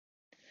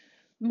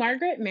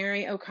Margaret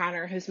Mary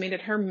O'Connor has made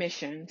it her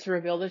mission to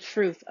reveal the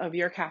truth of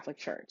your Catholic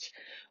Church.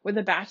 With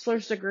a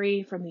bachelor's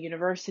degree from the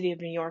University of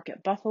New York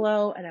at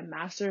Buffalo and a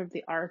Master of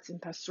the Arts in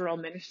Pastoral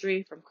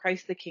Ministry from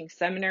Christ the King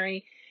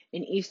Seminary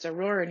in East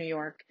Aurora, New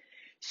York,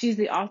 she's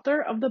the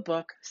author of the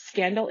book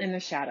Scandal in the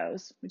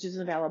Shadows, which is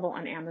available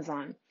on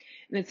Amazon.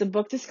 And it's a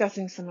book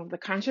discussing some of the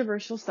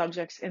controversial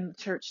subjects in the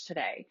church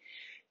today.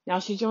 Now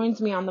she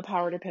joins me on the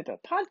Power to Pivot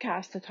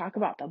podcast to talk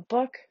about the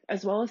book,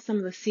 as well as some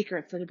of the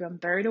secrets that have been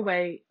buried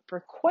away for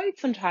quite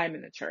some time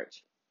in the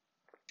church.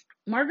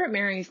 Margaret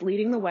Mary is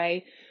leading the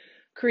way,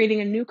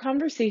 creating a new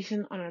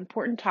conversation on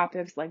important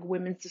topics like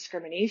women's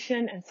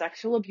discrimination and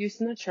sexual abuse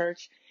in the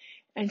church,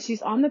 and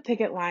she's on the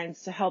picket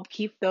lines to help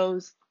keep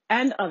those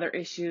and other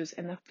issues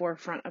in the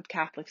forefront of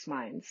Catholics'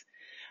 minds.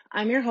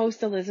 I'm your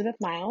host, Elizabeth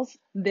Miles.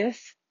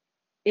 This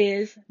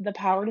is the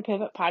Power to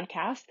Pivot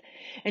podcast,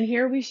 and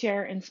here we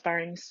share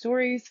inspiring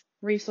stories,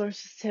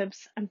 resources,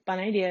 tips, and fun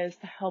ideas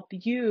to help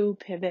you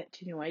pivot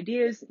to new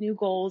ideas, new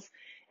goals,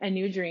 and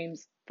new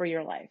dreams for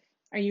your life.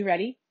 Are you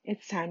ready?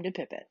 It's time to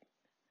pivot.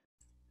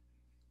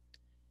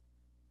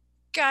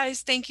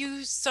 Guys, thank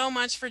you so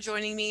much for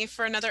joining me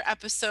for another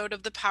episode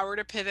of the Power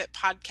to Pivot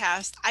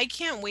podcast. I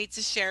can't wait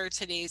to share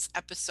today's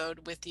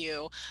episode with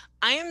you.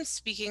 I am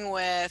speaking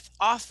with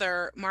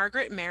author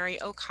Margaret Mary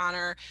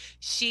O'Connor.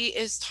 She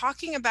is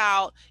talking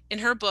about, in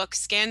her book,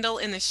 Scandal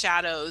in the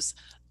Shadows,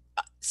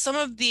 some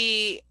of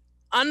the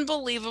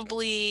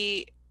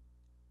unbelievably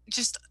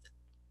just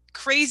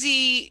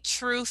crazy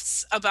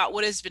truths about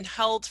what has been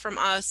held from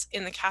us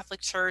in the Catholic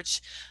Church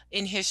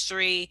in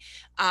history.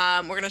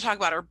 We're going to talk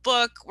about her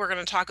book. We're going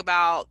to talk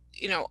about,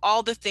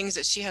 all the things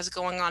that she has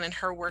going on in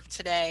her work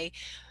today.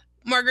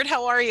 Margaret,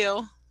 how are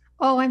you?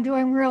 Oh, I'm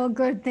doing real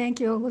good. Thank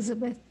you,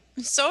 Elizabeth.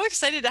 I'm so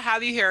excited to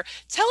have you here.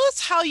 Tell us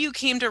how you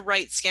came to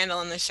write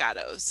Scandal in the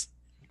Shadows.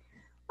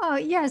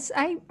 Yes,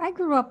 I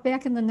grew up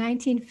back in the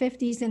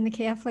 1950s in the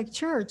Catholic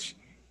Church.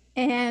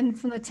 And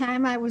from the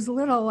time I was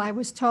little, I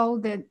was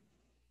told that,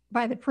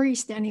 by the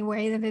priest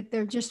anyway, that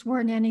there just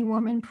weren't any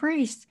woman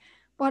priests.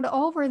 But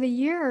over the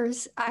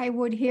years, I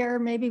would hear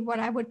maybe what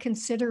I would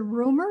consider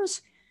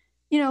rumors,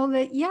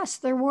 that yes,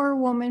 there were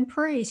women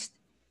priests.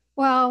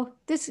 Well,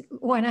 this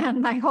went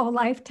on my whole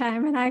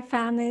lifetime, and I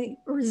finally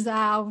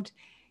resolved,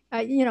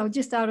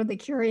 just out of the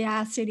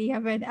curiosity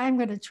of it, I'm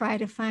going to try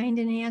to find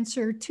an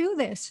answer to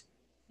this.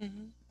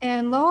 Mm-hmm.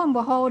 And lo and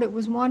behold, it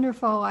was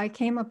wonderful. I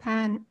came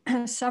upon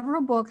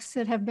several books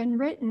that have been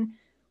written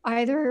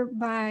either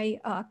by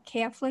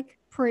Catholic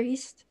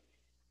priests,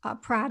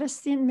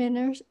 Protestant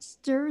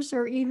ministers,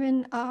 or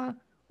even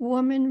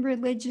woman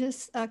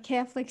religious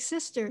Catholic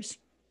sisters.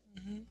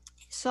 Mm-hmm.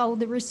 So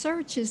the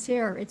research is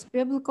here. It's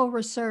biblical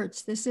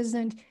research. This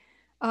isn't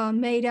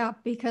made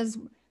up, because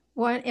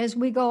as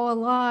we go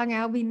along,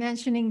 I'll be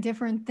mentioning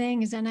different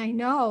things. And I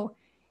know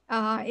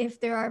if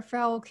there are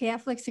fellow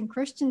Catholics and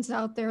Christians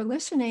out there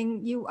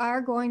listening, you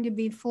are going to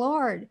be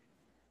floored.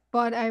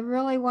 But I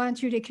really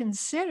want you to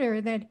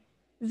consider that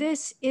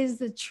this is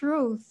the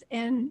truth.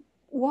 And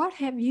what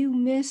have you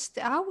missed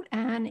out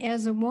on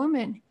as a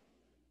woman?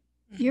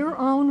 Your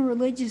own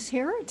religious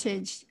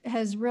heritage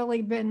has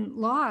really been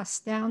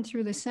lost down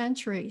through the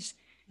centuries.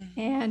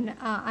 Mm-hmm. And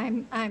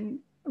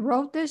I'm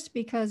wrote this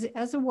because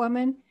as a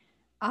woman,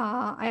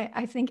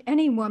 I think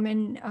any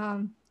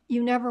woman,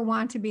 you never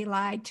want to be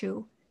lied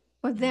to.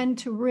 But then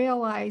to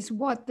realize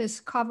what this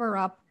cover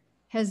up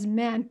has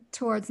meant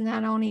towards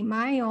not only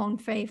my own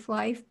faith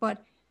life,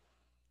 but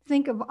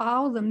think of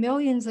all the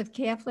millions of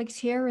Catholics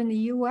here in the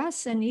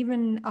US and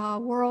even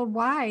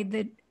worldwide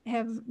that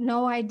have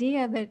no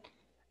idea that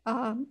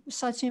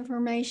such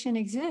information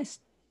exists.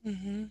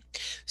 Mm-hmm.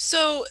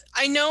 So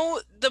I know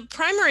the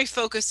primary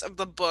focus of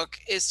the book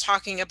is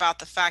talking about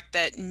the fact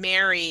that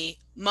Mary,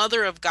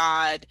 Mother of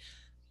God,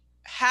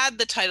 had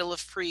the title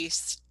of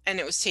priest and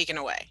it was taken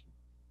away.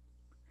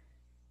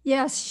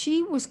 Yes,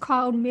 she was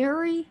called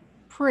Mary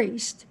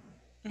Priest,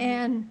 Mm-hmm.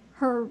 and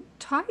her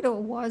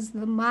title was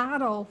the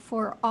model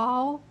for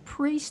all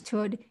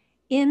priesthood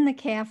in the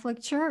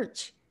Catholic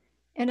Church.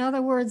 In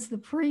other words, the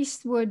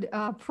priest would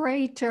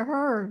pray to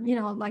her,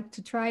 like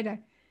to try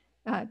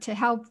to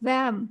help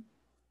them.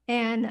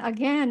 And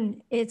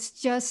again,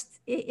 it's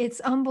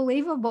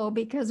unbelievable,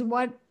 because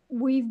what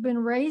we've been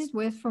raised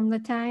with from the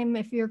time,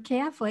 if you're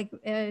Catholic,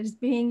 as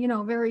being,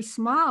 very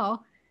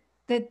small,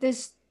 that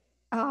this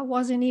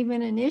wasn't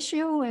even an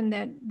issue, and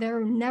that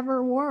there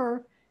never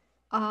were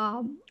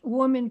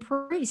woman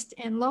priest.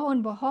 And lo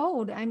and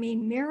behold, I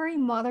mean, Mary,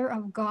 Mother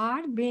of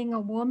God, being a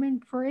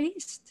woman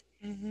priest.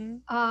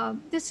 Mm-hmm.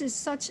 This is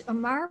such a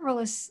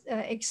marvelous,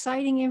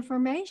 exciting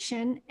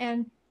information.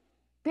 And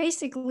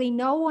basically,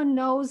 no one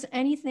knows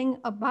anything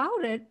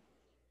about it.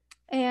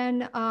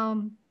 And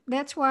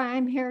that's why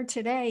I'm here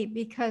today,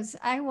 because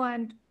I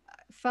want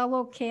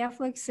fellow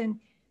Catholics and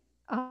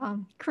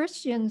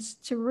Christians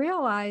to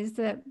realize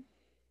that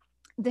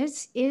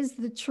this is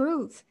the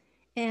truth.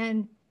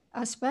 And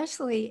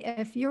especially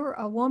if you're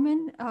a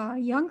woman, a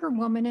younger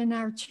woman in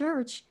our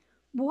church,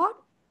 what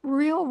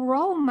real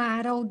role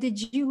model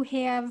did you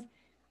have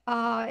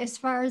as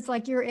far as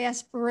like your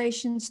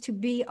aspirations to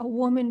be a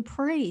woman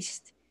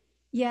priest.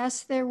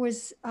 Yes, there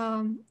was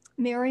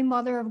Mary,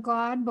 Mother of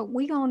God, but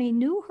we only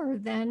knew her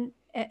then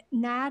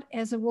not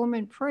as a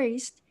woman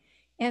priest.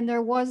 And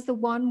there was the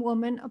one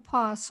woman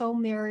apostle,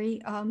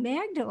 Mary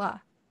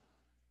Magdala.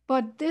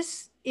 But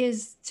this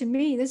is, to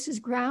me, this is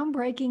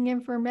groundbreaking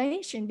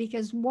information,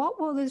 because what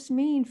will this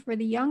mean for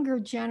the younger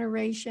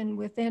generation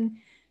within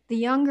the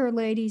younger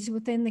ladies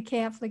within the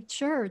Catholic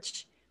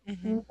Church?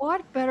 Hmm.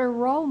 What better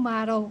role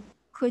model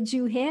could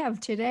you have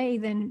today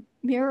than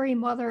Mary,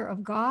 Mother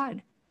of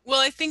God?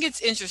 Well, I think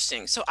it's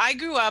interesting. So I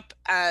grew up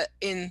I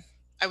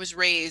was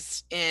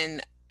raised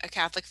in a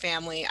Catholic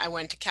family. I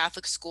went to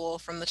Catholic school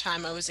from the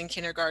time I was in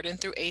kindergarten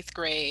through eighth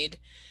grade.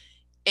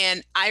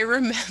 And I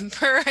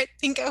remember, I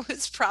think I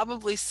was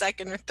probably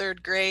second or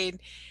third grade,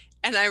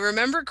 and I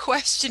remember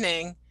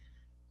questioning,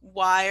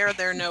 why are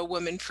there no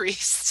women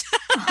priests?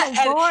 Oh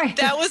And boy,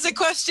 that was a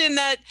question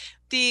that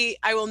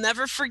I will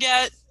never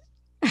forget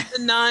the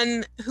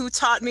nun who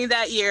taught me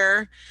that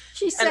year.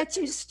 she And set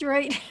you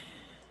straight.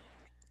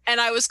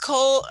 I was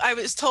told I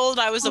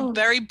was a Oh,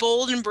 very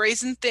bold and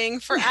brazen thing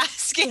for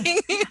asking.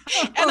 oh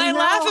And I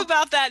laugh no.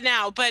 about that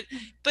now. But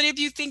if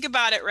you think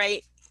about it,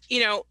 right,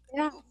 you know,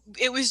 Yeah.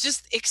 it was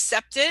just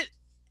accept it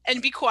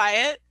and be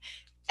quiet,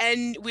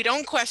 and we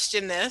don't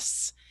question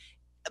this.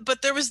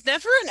 But there was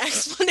never an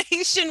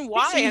explanation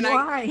why. And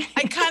Why?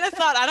 I kind of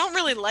thought, I don't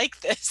really like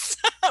this.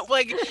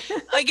 like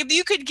if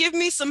you could give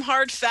me some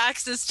hard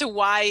facts as to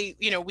why,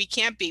 we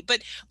can't be.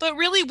 But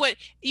really, what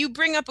you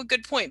bring up a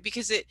good point,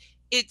 because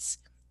it's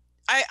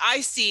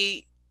I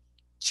see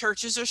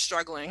churches are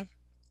struggling.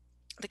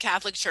 The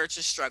Catholic Church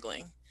is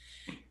struggling.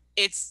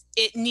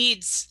 It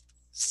needs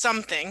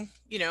something.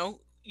 You're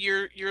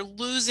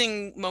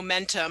losing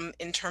momentum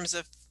in terms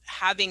of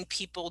having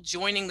people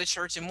joining the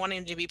church and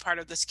wanting to be part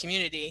of this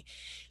community.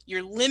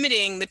 You're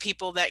limiting the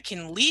people that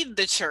can lead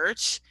the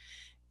church.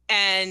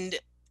 And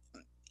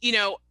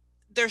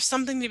there's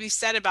something to be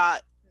said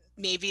about,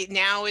 maybe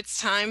now it's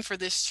time for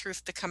this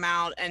truth to come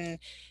out and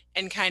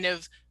kind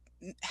of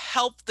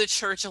help the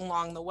church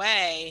along the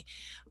way.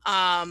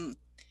 um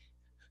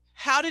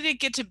how did it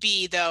get to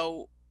be,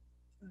 though,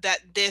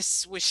 that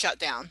this was shut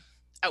down?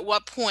 At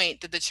what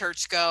point did the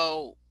church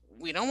go,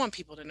 we don't want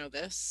people to know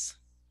this?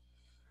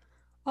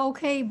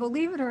 Okay,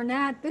 believe it or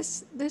not,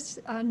 this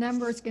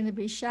number is going to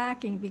be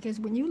shocking, because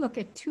when you look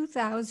at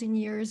 2,000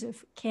 years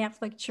of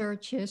Catholic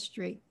Church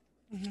history,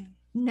 Mm-hmm.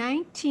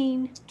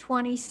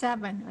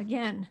 1927,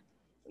 again,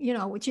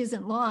 which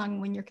isn't long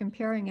when you're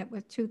comparing it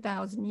with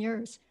 2,000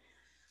 years.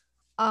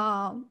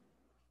 Um,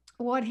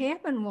 what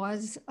happened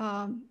was,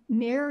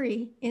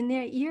 Mary, in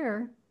that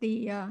year,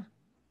 the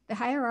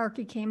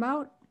hierarchy came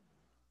out,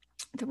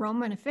 the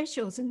Roman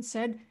officials, and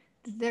said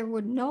that there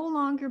would no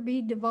longer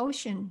be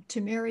devotion to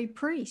Mary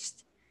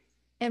priest.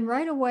 And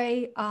right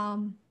away,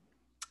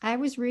 I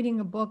was reading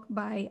a book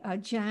by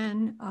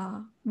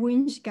John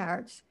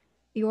Winsgard's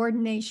The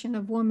Ordination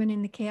of Women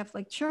in the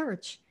Catholic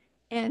Church.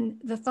 And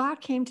the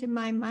thought came to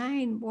my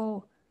mind,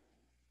 well,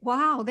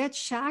 wow, that's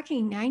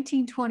shocking.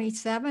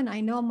 1927.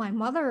 I know my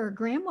mother or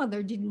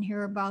grandmother didn't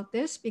hear about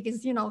this,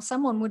 because,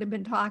 someone would have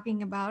been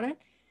talking about it.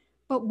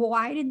 But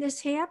why did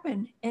this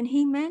happen? And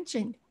he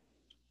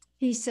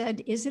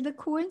said, is it a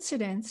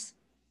coincidence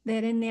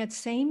that in that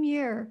same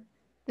year,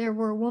 there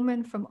were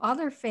women from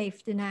other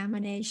faith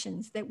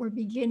denominations that were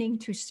beginning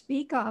to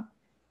speak up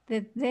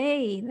that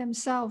they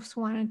themselves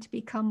wanted to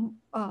become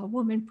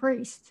woman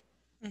priests?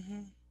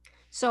 Mm-hmm.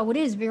 So it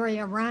is very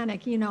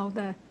ironic,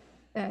 the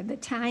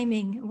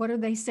timing. What do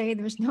they say?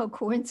 There's no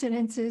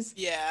coincidences.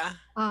 Yeah.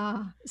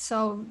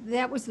 So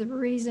that was the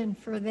reason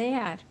for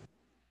that.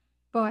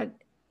 But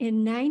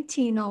in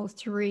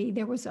 1903,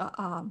 there was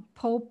a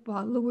Pope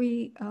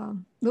Louis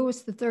the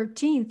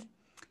 13th,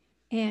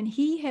 and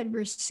he had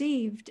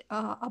received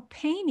a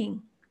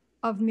painting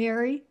of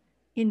Mary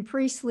in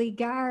priestly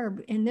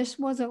garb, and this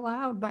was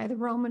allowed by the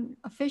Roman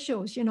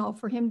officials,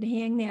 for him to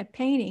hang that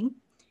painting.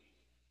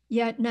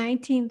 Yet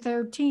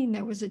 1913,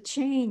 there was a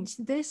change.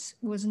 This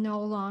was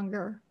no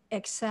longer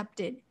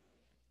accepted.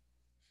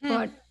 Hmm.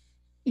 But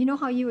you know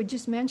how you had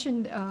just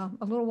mentioned a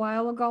little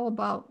while ago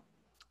about,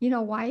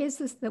 why is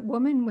this that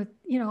women with,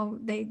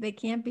 they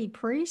can't be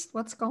priests?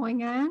 What's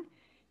going on?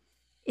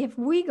 If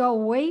we go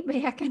way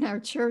back in our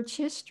church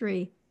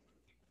history,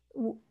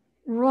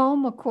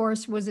 Rome, of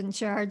course, was in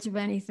charge of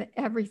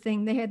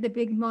everything. They had the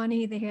big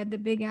money, they had the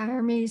big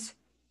armies.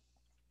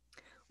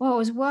 Well,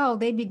 as well,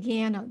 they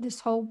began this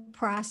whole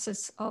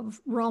process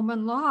of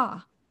Roman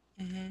law.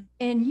 Mm-hmm.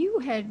 And you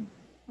had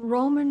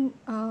Roman,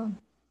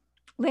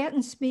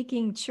 Latin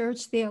speaking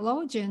church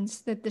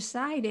theologians that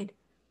decided,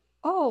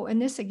 oh,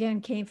 and this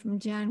again came from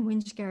John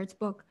Winsgard's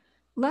book,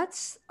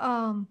 let's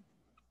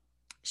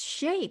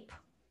shape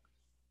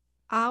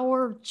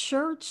our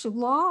church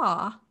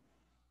law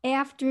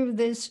after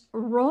this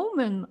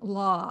Roman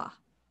law.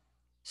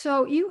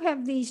 So you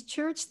have these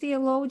church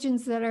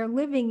theologians that are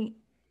living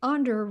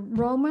under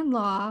Roman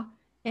law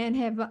and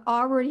have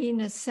already,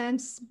 in a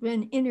sense,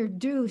 been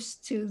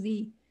introduced to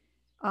the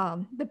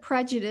the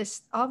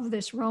prejudice of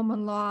this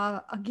Roman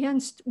law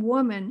against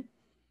women.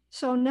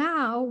 So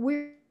now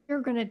we're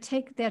going to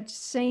take that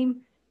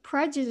same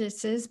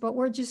prejudices, but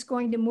we're just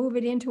going to move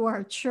it into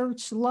our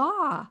church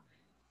law.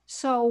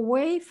 So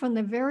way from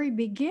the very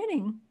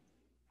beginning,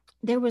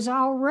 there was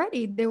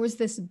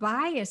this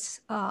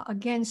bias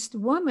against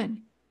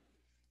women,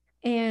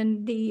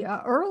 and the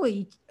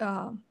early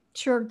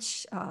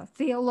church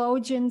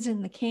theologians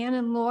and the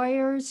canon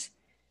lawyers,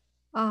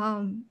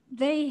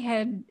 they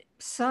had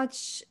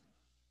such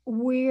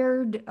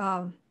weird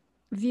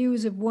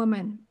views of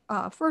women.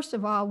 First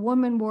of all,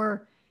 women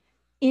were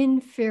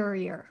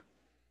inferior.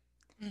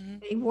 Mm-hmm.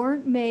 They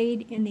weren't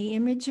made in the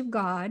image of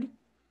God.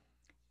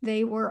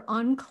 They were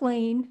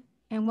unclean.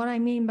 And what I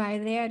mean by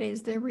that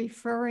is they're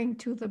referring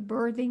to the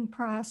birthing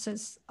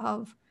process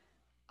of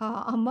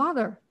a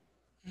mother.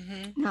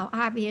 Mm-hmm. Now,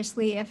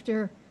 obviously,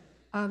 after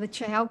the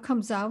child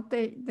comes out,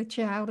 the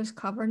child is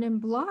covered in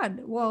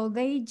blood. Well,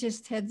 they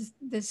just had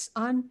this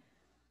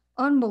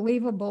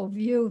unbelievable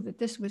view that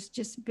this was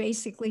just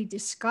basically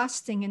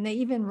disgusting. And they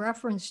even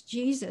referenced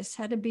Jesus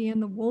had to be in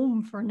the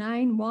womb for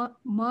 9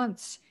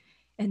 months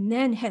and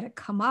then had to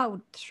come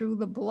out through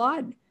the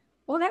blood.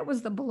 Well, that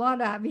was the blood,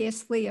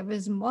 obviously, of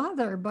his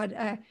mother, but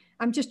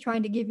I'm just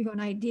trying to give you an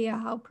idea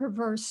how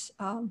perverse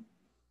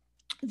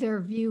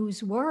their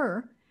views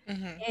were.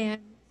 Mm-hmm.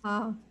 And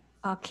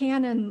a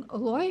canon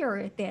lawyer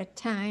at that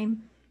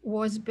time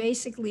was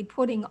basically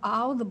putting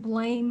all the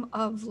blame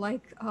of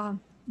like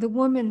the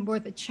women were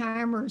the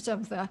charmers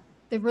of the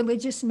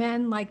religious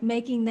men, like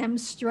making them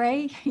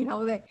stray. You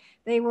know,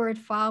 they were at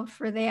fault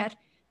for that.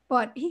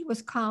 But he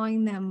was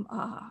calling them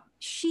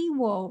she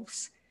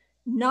wolves,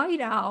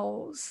 night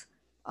owls,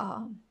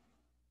 um,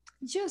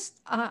 just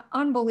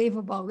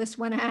unbelievable. This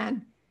went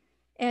on.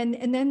 And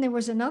then there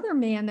was another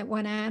man that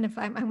went on. If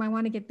I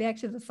want to get back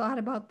to the thought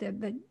about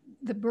the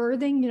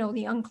birthing, you know,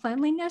 the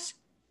uncleanliness,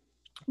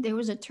 there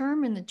was a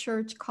term in the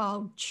church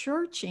called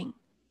churching.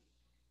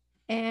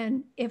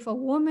 And if a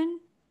woman,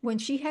 when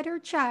she had her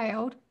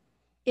child,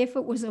 if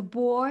it was a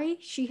boy,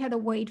 she had to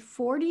wait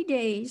 40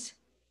 days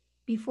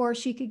before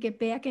she could get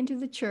back into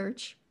the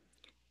church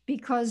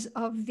because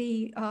of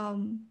the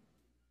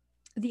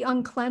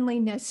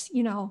uncleanliness,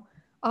 you know,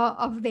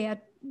 of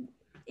that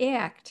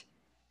act.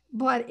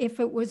 But if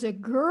it was a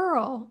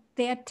girl,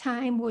 that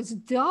time was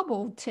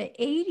doubled to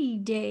 80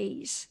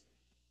 days.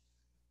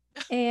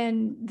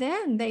 And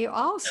then they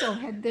also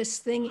had this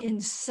thing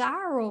in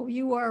sorrow,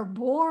 you are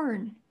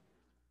born,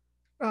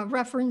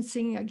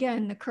 referencing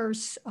again the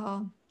curse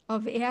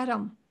of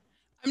Adam.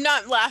 I'm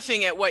not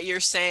laughing at what you're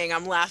saying.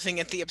 I'm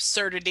laughing at the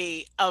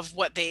absurdity of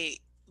what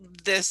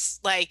this,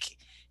 like,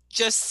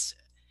 just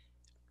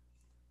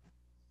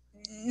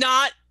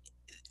not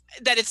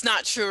that it's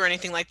not true or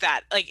anything like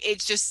that. Like,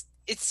 it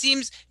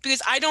seems,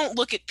 because I don't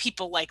look at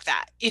people like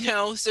that, you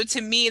know? So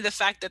to me, the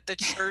fact that the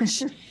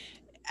church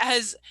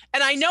has,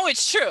 and I know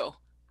it's true,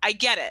 I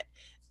get it.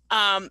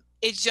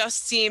 It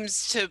just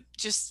seems to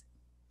just,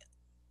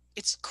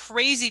 it's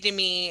crazy to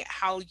me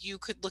how you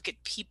could look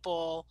at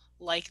people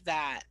like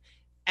that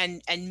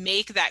and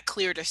make that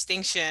clear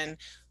distinction.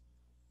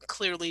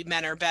 Clearly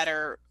men are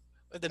better,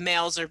 or the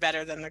males are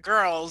better than the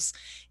girls.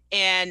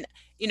 And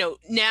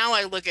now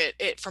I look at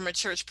it from a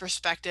church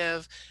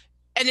perspective,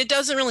 and it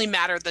doesn't really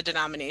matter the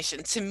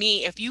denomination to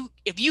me. If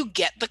you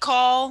get the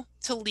call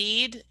to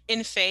lead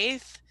in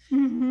faith,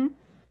 Mm-hmm.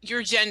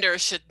 your gender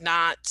should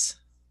not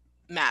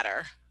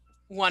matter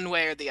one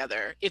way or the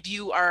other. If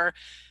you are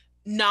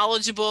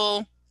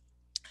knowledgeable,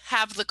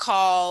 have the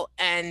call,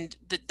 and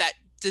that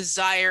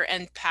desire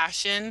and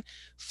passion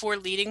for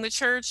leading the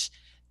church,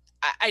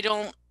 I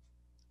don't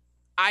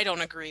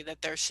agree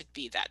that there should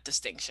be that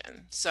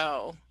distinction.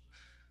 So,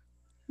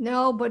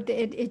 No, but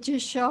it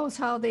just shows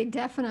how they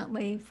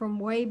definitely, from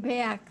way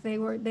back, they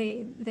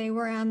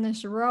were on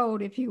this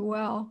road, if you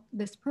will,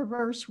 this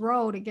perverse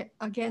road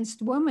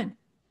against women.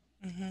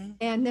 mhm.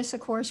 And this, of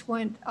course,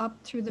 went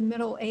up through the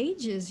Middle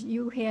Ages.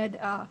 You had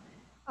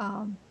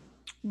um,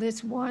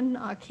 this one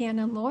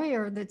canon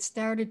lawyer that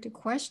started to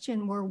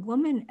question, were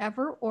women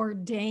ever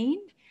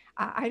ordained?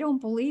 I don't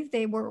believe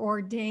they were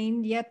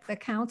ordained, yet the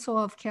Council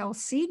of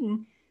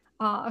Chalcedon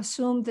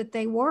assumed that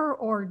they were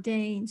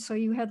ordained. So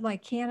you had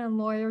like canon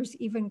lawyers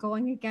even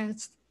going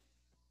against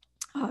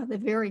the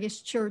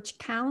various church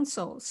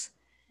councils.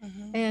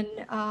 Mhm.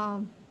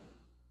 And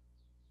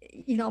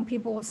you know,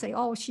 people will say,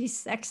 oh,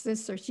 she's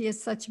sexist or she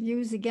has such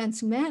views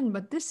against men,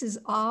 but this is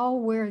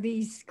all where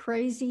these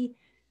crazy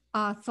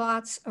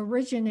thoughts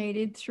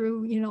originated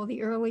through, you know,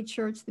 the early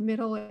church, the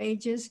Middle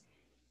Ages,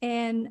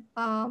 and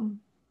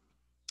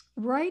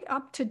right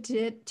up to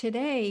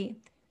today.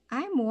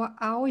 I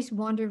always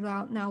wondered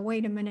about, now,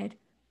 wait a minute,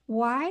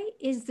 why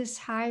is this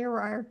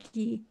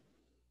hierarchy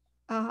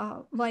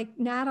like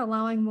not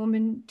allowing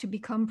women to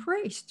become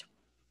priest?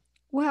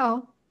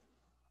 Well,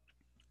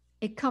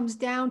 it comes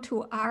down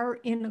to our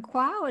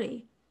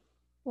inequality.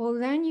 Well,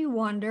 then you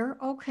wonder,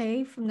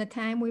 okay, from the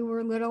time we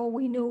were little,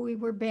 we knew we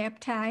were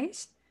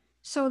baptized.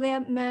 So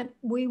that meant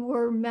we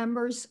were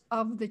members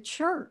of the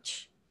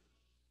church.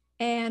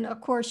 And of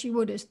course,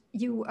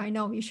 I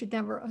know you should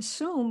never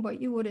assume,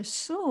 but you would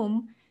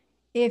assume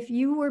if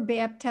you were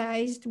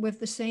baptized with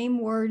the same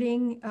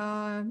wording,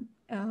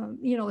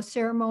 the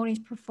ceremonies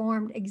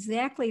performed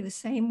exactly the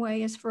same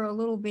way as for a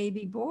little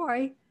baby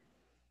boy,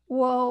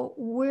 well,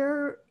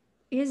 where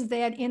is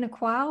that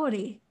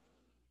inequality?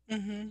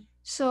 Mm-hmm.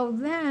 So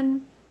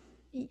then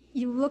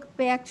you look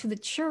back to the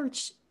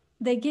church,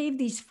 they gave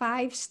these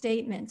 5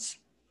 statements,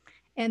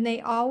 and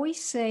they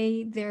always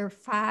say there are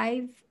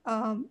 5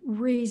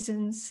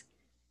 reasons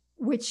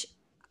which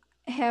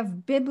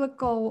have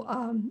biblical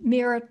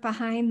merit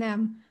behind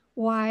them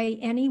why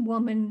any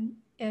woman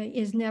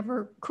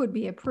could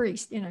be a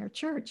priest in our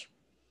church.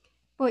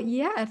 But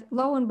yet,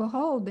 lo and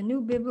behold, the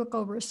new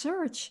biblical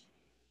research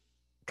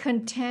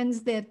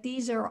contends that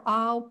these are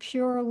all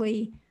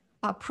purely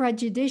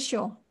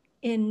prejudicial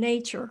in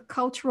nature,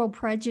 cultural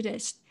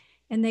prejudice.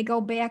 And they go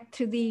back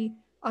to the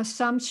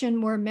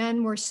assumption where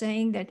men were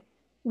saying that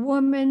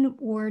women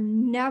were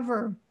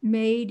never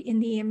made in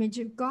the image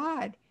of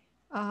God.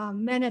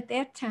 Men at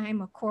that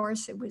time, of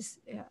course, it was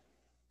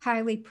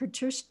highly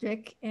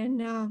patristic,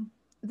 and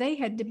they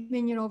had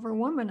dominion over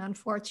women,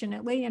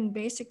 unfortunately, and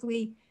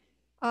basically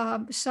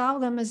saw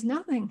them as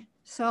nothing.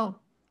 So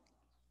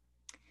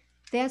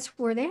that's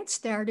where that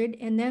started.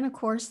 And then, of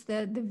course,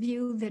 the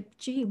view that,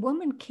 gee,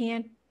 women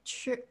can't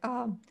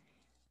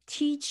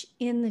teach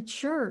in the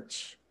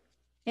church.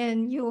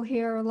 And you'll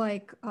hear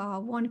like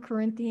 1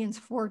 Corinthians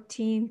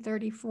 14,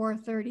 34,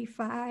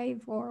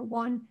 35, or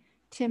 1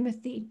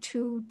 Timothy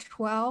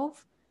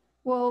 2:12.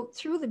 Well,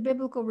 through the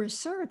biblical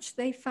research,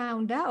 they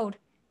found out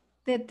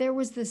that there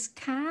was this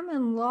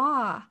common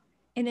law,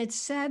 and it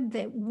said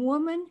that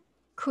women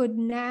could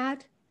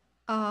not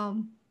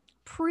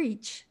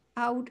preach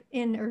out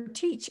in or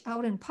teach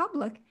out in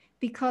public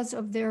because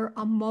of their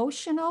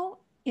emotional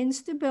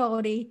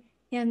instability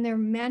and their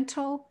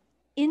mental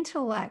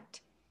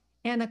intellect.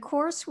 And of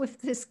course,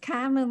 with this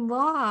common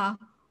law,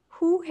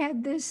 who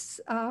had this?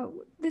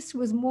 This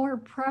was more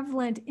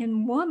prevalent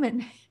in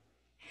women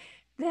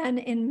than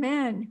in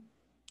men.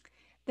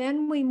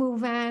 Then we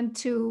move on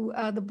to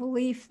the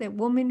belief that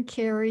woman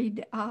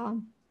carried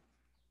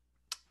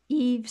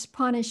Eve's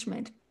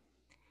punishment.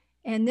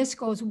 And this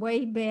goes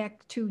way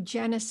back to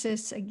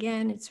Genesis.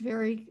 Again, it's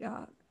very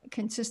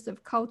consists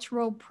of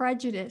cultural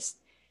prejudice.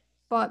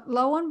 But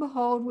lo and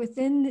behold,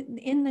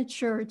 in the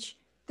church,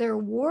 there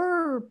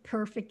were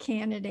perfect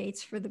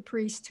candidates for the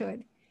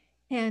priesthood.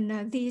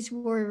 And these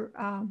were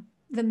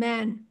the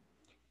men.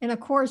 And of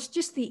course,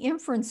 just the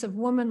inference of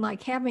women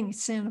like having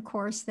sin, of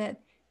course,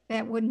 that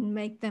wouldn't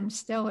make them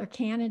stellar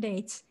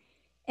candidates.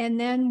 And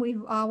then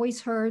we've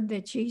always heard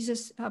that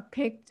Jesus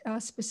picked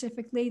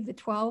specifically the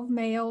 12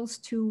 males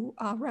to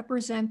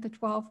represent the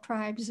 12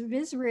 tribes of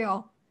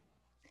Israel.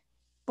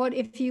 But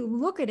if you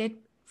look at it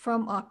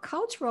from a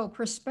cultural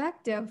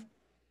perspective,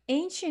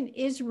 ancient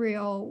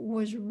Israel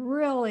was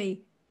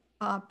really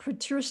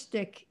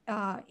patristic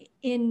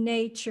in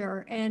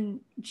nature,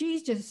 and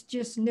Jesus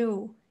just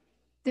knew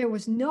there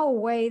was no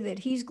way that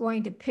he's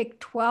going to pick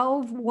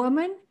 12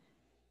 women.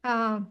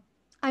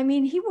 I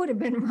mean, he would have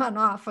been run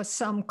off of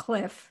some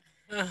cliff.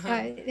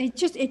 Uh-huh. It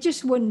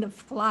just wouldn't have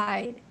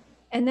flied.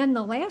 And then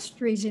the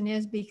last reason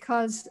is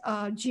because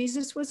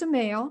Jesus was a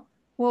male.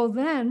 Well,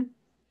 then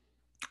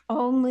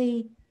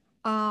only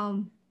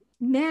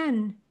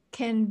men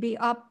can be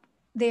up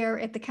there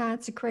at the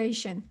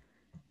consecration.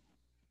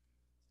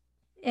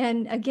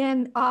 And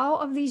again, all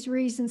of these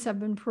reasons have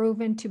been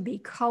proven to be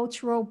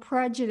cultural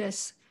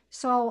prejudice.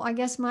 So I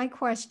guess my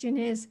question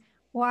is,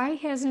 why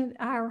hasn't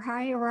our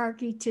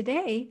hierarchy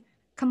today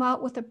come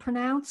out with a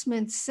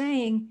pronouncement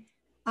saying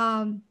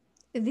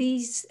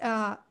these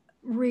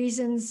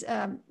reasons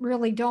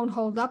really don't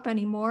hold up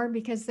anymore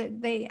because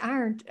they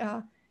aren't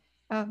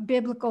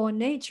biblical in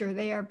nature.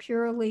 They are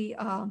purely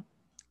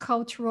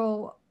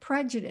cultural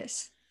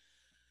prejudice.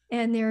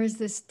 And there is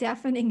this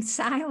deafening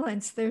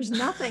silence. There's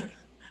nothing.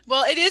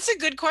 Well, it is a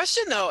good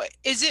question, though.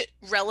 Is it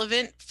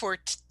relevant for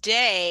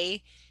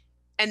today?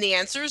 And the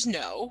answer is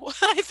no.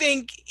 I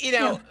think,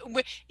 Yeah.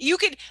 you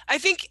could, I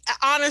think,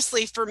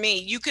 honestly, for me,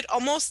 you could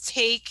almost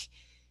take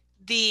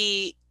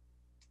the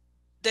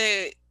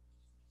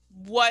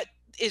what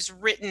is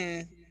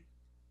written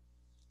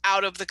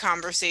out of the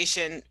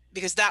conversation,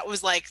 because that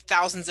was like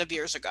thousands of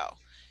years ago.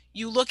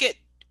 You look at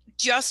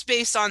just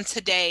based on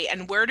today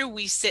and where do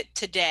we sit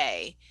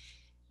today,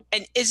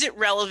 and is it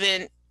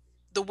relevant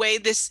the way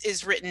this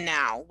is written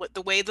now,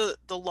 the way the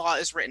law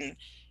is written?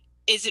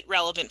 Is it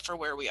relevant for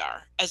where we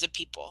are as a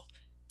people?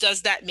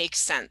 Does that make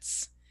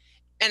sense?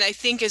 And I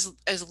think as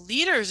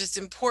leaders, it's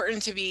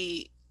important to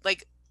be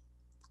like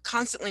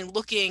constantly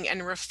looking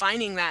and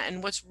refining that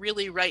and what's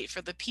really right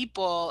for the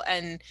people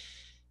and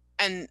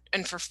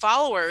for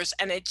followers.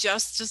 And it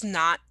just does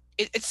not,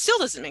 it still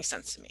doesn't make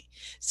sense to me.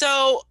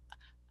 So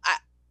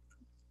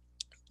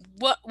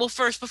well,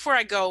 first, before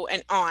I go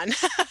and on,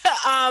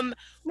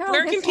 No,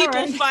 where can that's all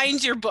people right.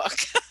 find your book?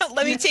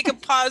 Let me take a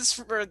pause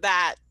for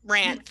that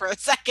rant for a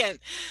second.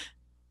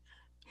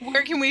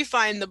 Where can we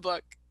find the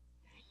book?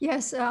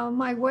 Yes,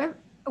 my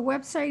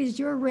website is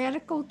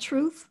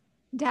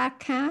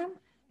yourradicaltruth.com,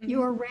 Mhm.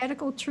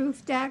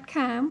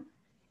 yourradicaltruth.com,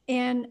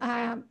 and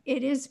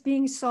it is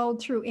being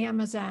sold through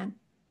Amazon.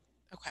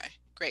 Okay,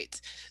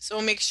 great. So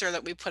we'll make sure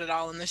that we put it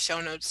all in the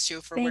show notes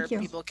too for where Thank you.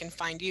 people can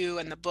find you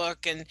and the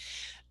book. And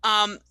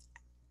um,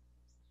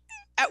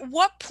 at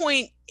what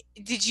point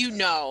did you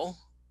know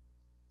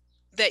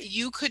that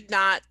you could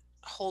not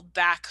hold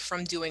back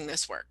from doing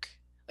this work?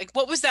 Like,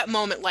 what was that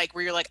moment like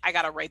where you're like, I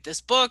gotta write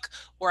this book,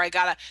 or I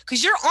gotta,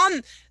 because you're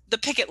on the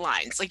picket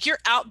lines, like you're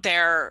out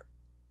there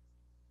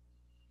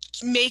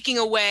making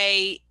a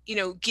way,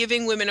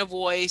 giving women a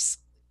voice,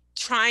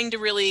 trying to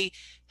really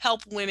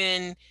help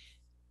women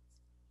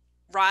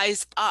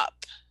rise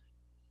up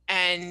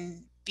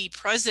and be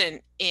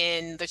present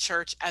in the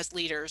church as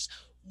leaders.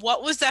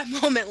 What was that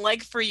moment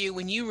like for you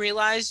when you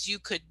realized you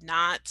could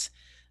not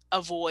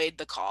avoid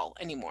the call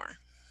anymore?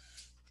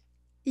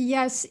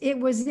 Yes, it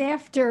was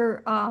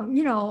after,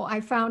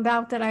 I found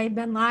out that I had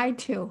been lied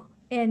to.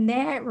 And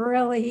that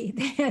really,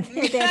 that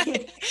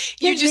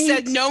You hit just me.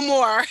 said no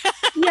more.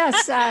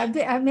 Yes,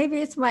 maybe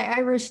it's my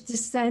Irish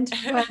descent,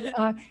 but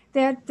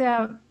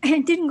that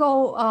it didn't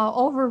go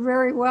over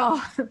very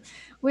well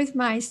with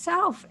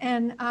myself.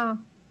 And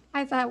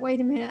I thought, wait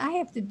a minute, I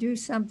have to do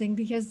something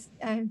because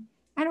I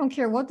don't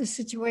care what the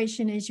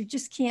situation is. You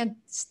just can't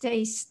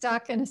stay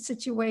stuck in a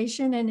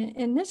situation. And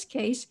in this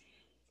case,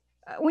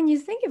 when you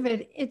think of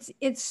it,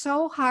 it's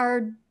so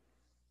hard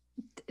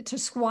to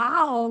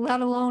swallow,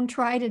 let alone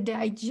try to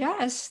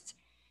digest,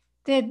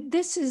 that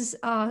this is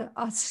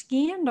a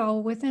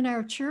scandal within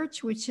our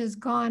church, which has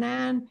gone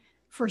on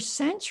for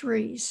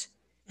centuries.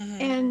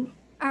 Mm-hmm. And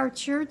our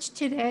church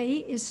today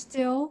is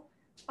still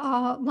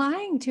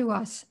lying to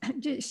us.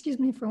 Excuse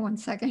me for 1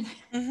 second.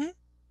 Mm-hmm.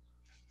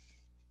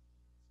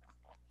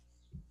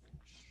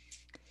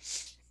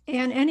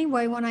 And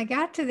anyway, when I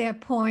got to that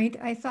point,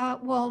 I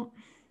thought, well,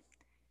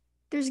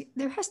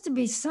 there has to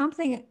be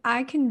something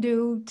I can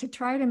do to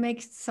try to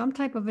make some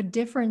type of a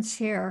difference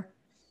here.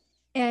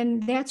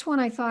 And that's when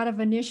I thought of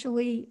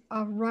initially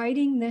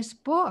writing this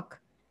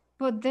book.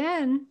 But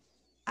then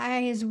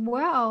I as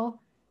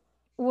well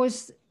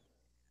was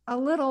a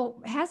little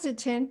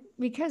hesitant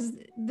because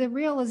the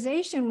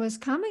realization was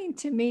coming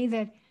to me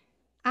that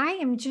I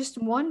am just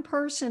one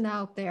person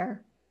out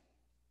there.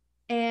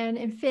 And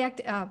in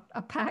fact, a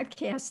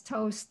podcast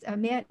host,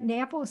 Matt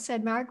Napple,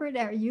 said, Margaret,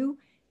 are you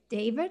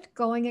David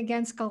going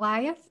against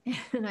Goliath?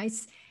 And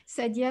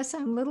said, yes,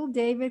 I'm little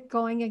David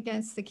going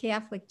against the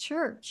Catholic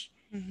Church.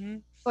 Mm-hmm.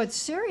 But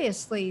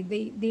seriously,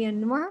 the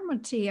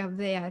enormity of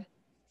that.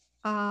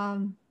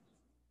 Um,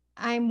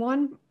 I'm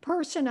one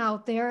person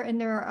out there, and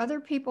there are other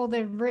people that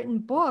have written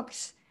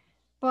books,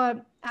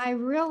 but I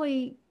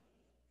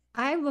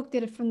looked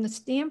at it from the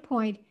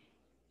standpoint,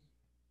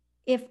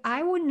 if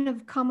I wouldn't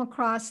have come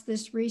across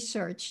this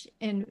research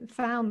and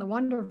found the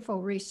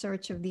wonderful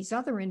research of these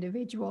other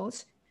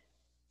individuals,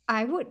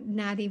 I would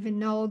not even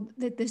know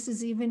that this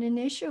is even an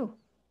issue.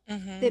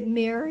 Mm-hmm. That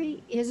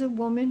Mary is a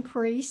woman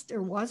priest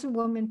or was a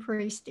woman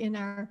priest in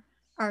our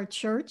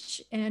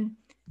church. And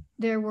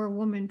there were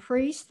women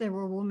priests, there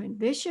were women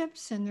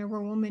bishops, and there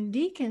were women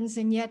deacons.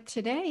 And yet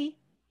today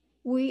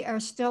we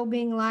are still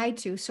being lied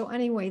to. So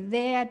anyway,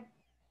 that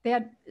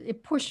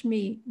it pushed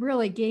me,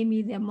 really gave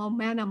me the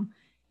momentum.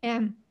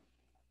 And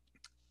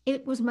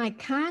it was my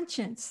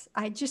conscience.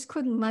 I just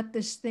couldn't let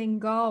this thing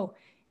go.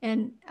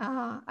 And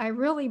I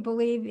really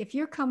believe if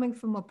you're coming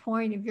from a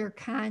point of your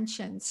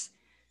conscience,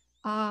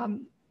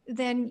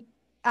 then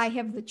I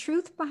have the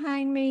truth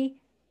behind me.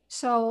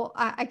 So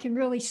I can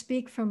really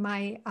speak from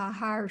my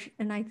heart.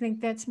 And I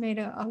think that's made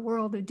a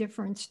world of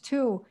difference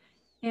too.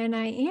 And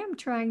I am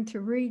trying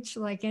to reach,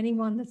 like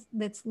anyone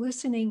that's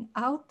listening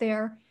out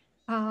there.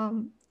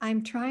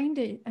 I'm trying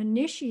to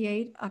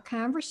initiate a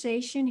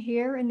conversation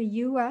here in the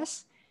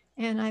US,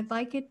 and I'd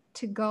like it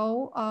to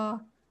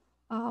go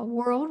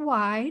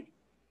worldwide.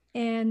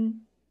 And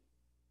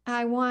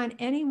I want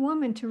any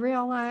woman to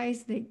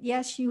realize that,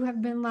 yes, you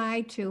have been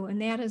lied to,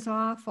 and that is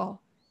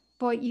awful,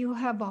 but you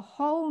have a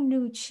whole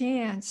new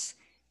chance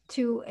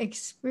to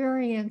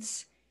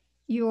experience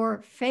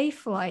your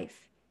faith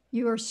life,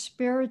 your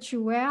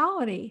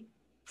spirituality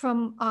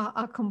from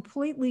a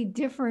completely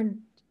different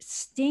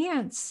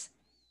stance.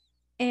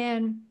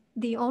 And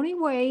the only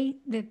way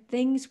that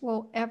things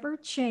will ever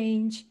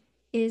change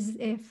is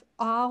if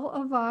all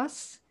of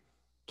us,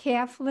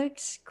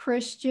 Catholics,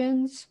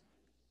 Christians,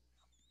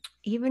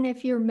 even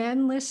if you're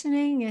men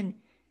listening and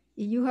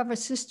you have a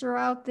sister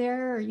out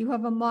there or you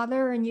have a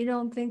mother and you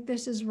don't think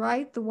this is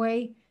right, the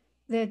way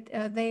that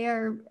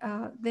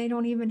they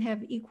don't even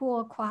have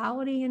equal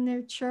equality in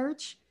their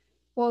church,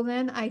 well,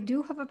 then I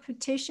do have a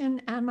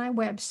petition on my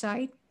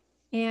website,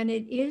 and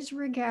it is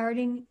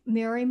regarding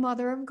Mary,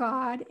 Mother of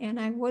God, and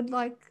I would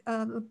like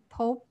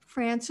Pope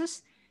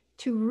Francis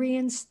to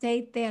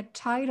reinstate that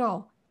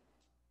title.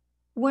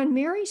 When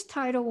Mary's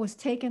title was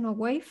taken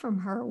away from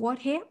her, what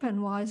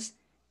happened was,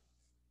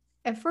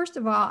 first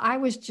of all, I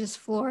was just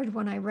floored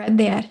when I read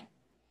that.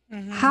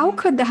 Mm-hmm. How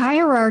could the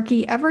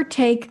hierarchy ever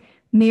take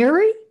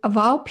Mary, of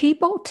all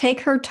people,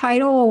 take her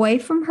title away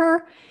from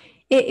her.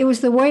 It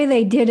was the way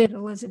they did it,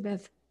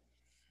 Elizabeth.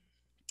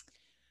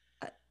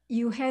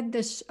 You had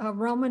this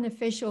Roman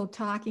official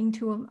talking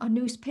to a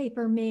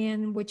newspaper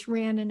man, which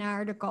ran an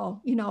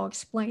article,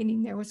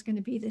 explaining there was going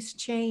to be this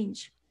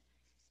change.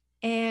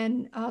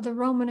 And the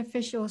Roman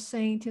official was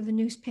saying to the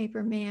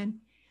newspaper man,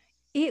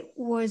 it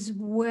was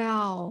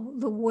well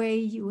the way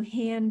you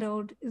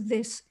handled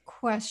this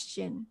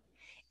question.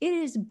 It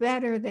is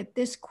better that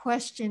this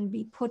question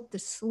be put to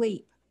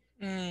sleep.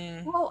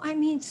 Well, I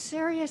mean,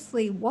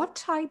 seriously, what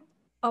type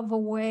of a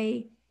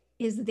way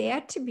is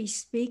that to be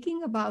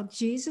speaking about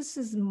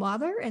Jesus's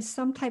mother as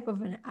some type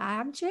of an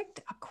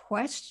object, a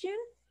question?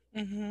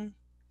 Mm-hmm.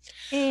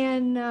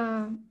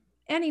 And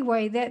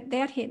anyway,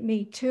 that hit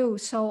me too.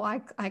 So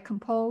I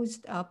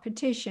composed a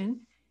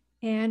petition,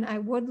 and I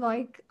would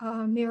like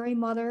Mary,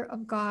 Mother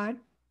of God,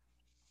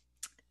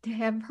 to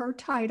have her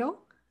title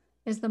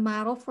as the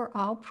model for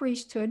all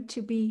priesthood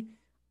to be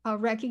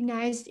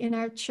recognized in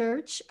our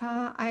church.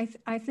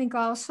 I think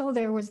also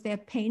there was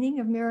that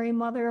painting of Mary,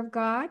 Mother of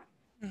God.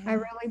 I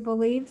really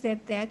believe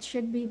that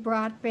should be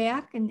brought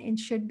back and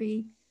should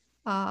be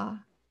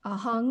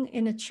hung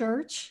in a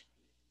church.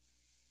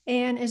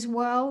 And as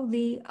well,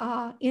 the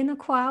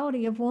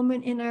inequality of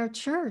women in our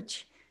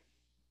church.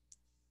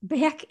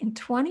 Back in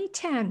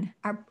 2010,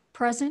 our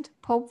present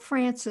Pope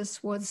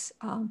Francis was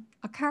a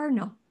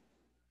cardinal,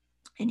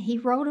 and he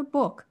wrote a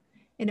book,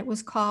 and it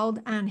was called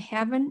On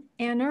Heaven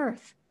and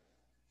Earth.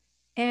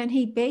 And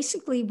he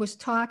basically was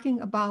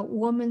talking about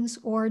woman's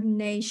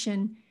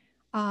ordination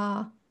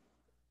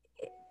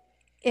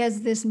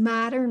as this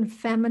modern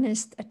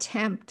feminist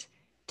attempt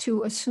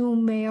to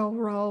assume male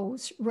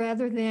roles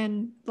rather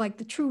than like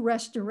the true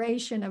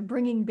restoration of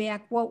bringing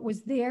back what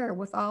was there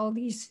with all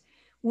these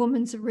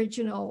woman's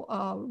original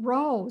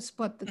roles.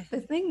 But the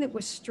thing that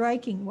was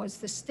striking was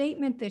the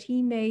statement that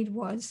he made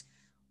was,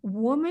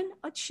 woman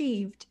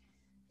achieved,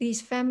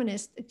 these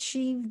feminists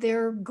achieved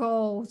their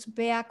goals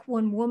back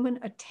when women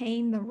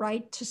attained the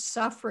right to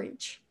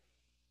suffrage.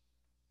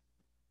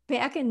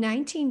 Back in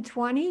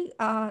 1920,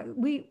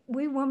 we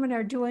women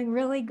are doing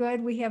really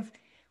good. We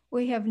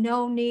have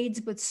no needs,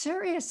 but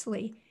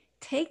seriously,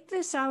 take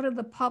this out of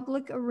the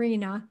public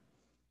arena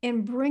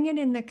and bring it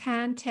in the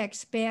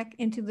context back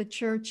into the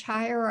church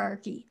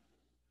hierarchy.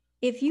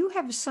 If you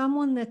have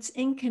someone that's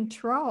in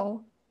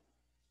control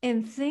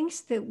and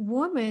thinks that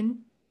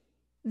women,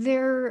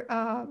 their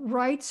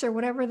rights or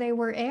whatever they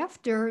were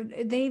after,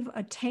 they've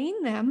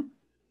attained them,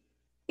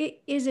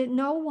 is it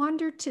no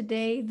wonder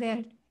today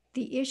that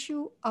the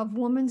issue of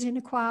women's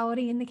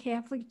inequality in the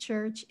Catholic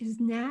Church is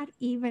not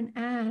even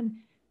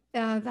on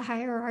the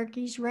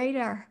hierarchy's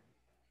radar?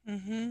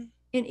 Mm-hmm.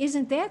 And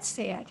isn't that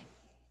sad?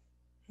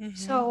 Mm-hmm.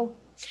 So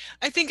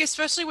I think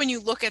especially when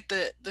you look at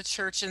the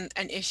church and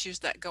issues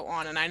that go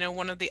on, and I know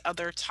one of the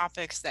other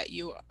topics that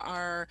you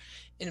are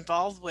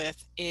involved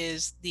with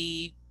is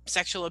the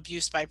sexual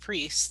abuse by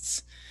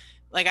priests.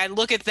 Like, I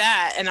look at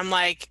that and I'm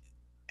like,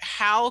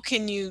 how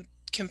can you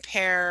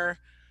compare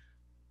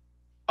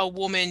a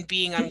woman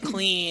being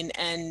unclean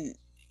and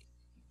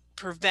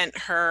prevent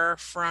her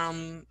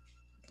from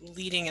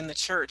leading in the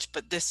church,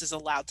 but this is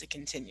allowed to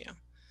continue?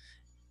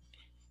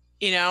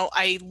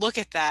 I look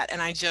at that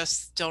and I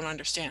just don't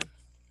understand.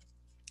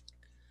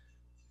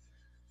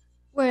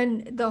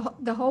 when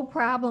the whole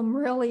problem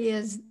really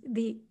is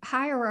the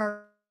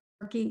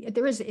hierarchy, it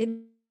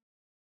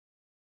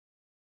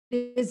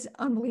is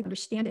unbelievable to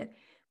understand it,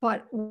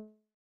 but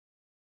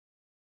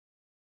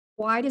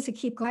why does it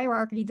keep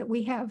hierarchy that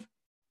we have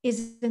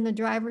is in the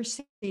driver's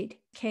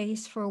seat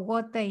case for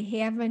what they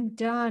haven't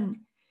done?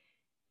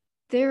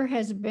 There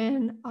has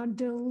been a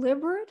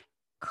deliberate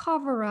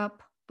cover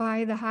up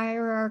by the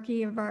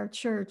hierarchy of our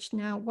church.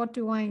 Now, what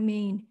do I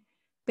mean?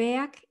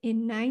 Back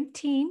in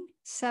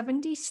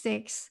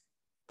 1976,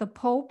 the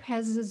Pope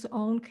has his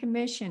own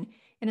commission,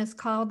 and it's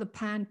called the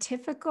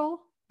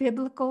Pontifical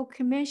Biblical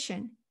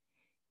Commission.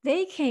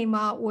 They came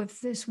out with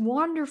this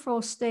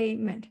wonderful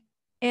statement,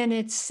 and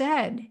it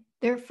said,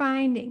 their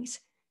findings,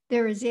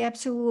 there is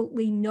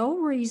absolutely no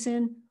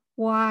reason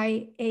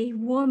why a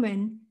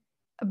woman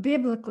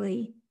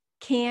biblically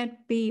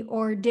can't be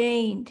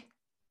ordained.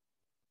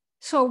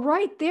 So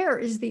right there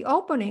is the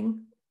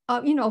opening,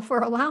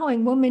 for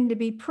allowing women to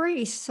be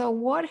priests. So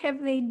what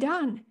have they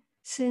done?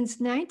 Since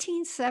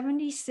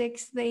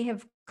 1976, they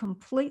have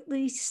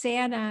completely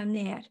sat on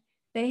that.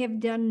 They have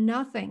done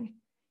nothing.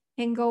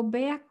 And go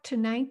back to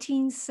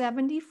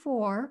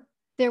 1974,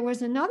 there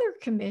was another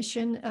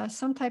commission,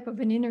 some type of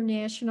an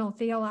international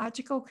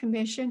theological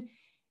commission,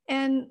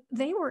 and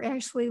they were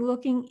actually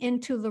looking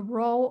into the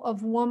role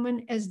of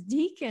women as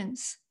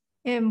deacons.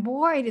 And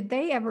boy, did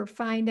they ever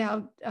find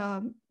out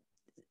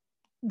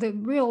the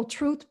real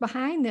truth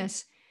behind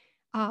this.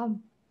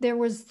 There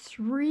was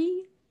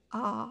 3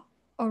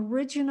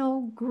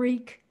 original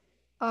Greek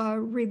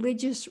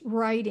religious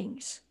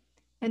writings,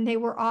 and they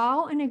were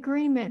all in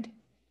agreement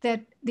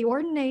that the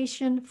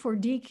ordination for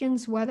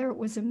deacons, whether it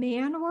was a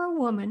man or a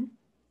woman,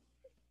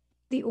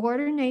 the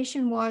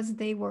ordination was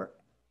they were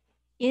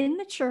in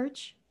the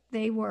church,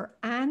 They were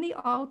on the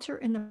altar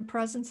in the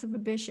presence of a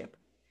bishop,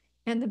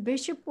 and the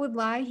bishop would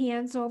lie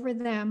hands over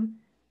them,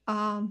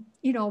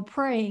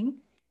 praying,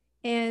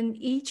 and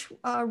each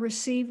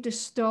received a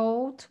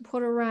stole to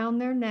put around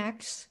their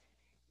necks,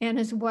 and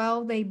as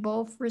well, they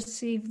both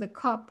received the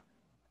cup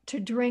to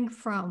drink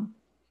from.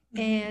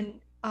 Mm-hmm.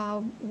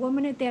 And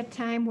women at that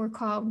time were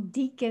called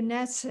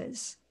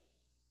deaconesses.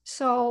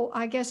 So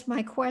I guess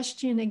my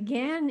question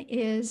again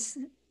is,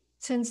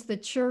 since the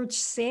church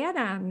sat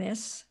on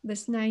this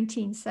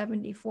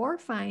 1974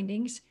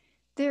 findings,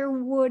 there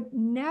would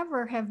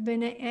never have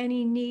been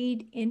any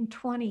need in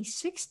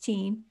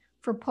 2016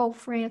 for Pope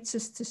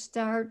Francis to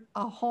start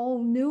a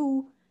whole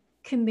new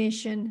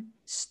commission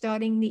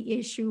studying the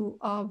issue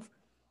of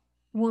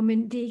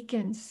woman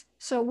deacons.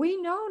 So we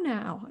know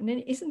now, and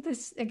isn't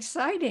this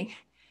exciting?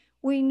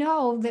 We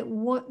know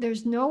that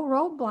there's no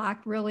roadblock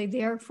really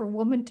there for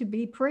women to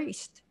be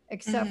priest, Mm-hmm.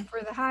 except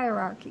for the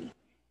hierarchy.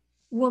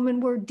 Women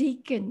were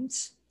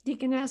deacons,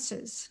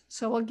 deaconesses.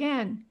 So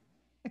again,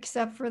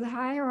 except for the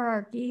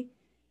hierarchy,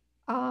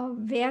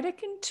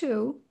 Vatican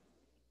II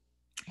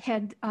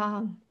had,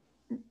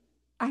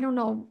 I don't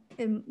know,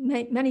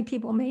 many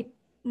people may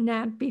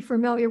not be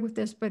familiar with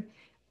this, but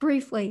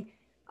briefly,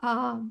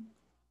 um,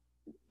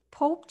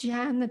 Pope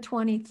John the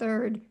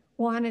 23rd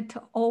wanted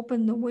to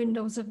open the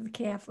windows of the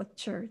Catholic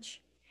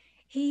Church.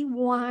 He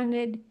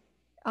wanted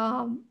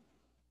um,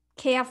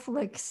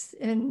 Catholics,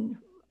 and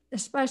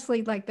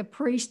especially like the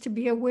priests, to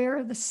be aware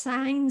of the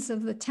signs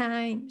of the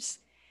times.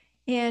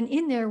 And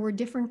in there were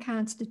different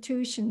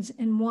constitutions,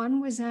 and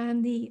one was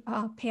on the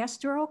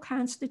pastoral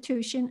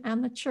constitution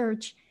on the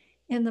church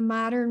in the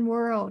modern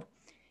world.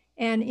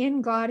 And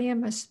in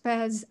Gaudium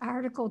Spes,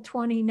 Article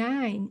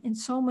 29, in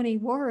so many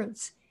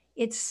words,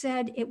 it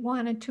said it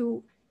wanted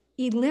to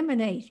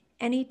eliminate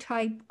any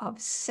type of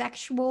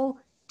sexual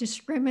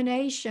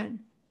discrimination.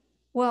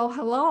 Well,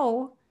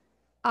 hello.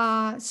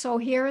 So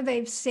here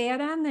they've sat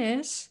on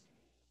this.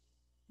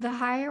 The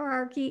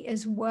hierarchy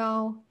as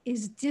well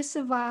is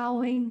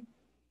disavowing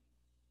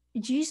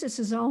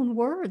Jesus' own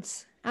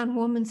words on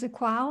women's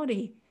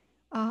equality.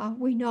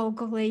 We know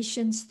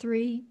Galatians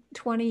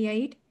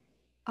 3:28.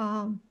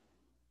 Um,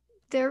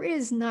 there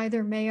is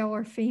neither male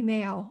or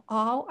female.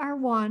 All are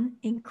one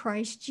in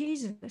Christ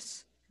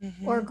Jesus.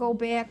 Or Mm-hmm. go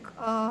back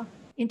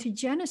into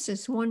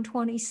Genesis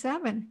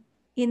 1:27.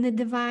 In the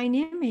divine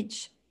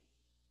image,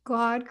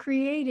 God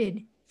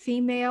created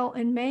female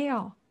and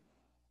male.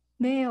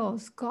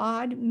 Males,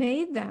 God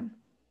made them.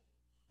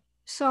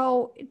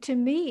 So to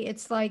me,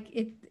 it's like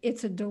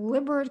it's a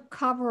deliberate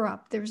cover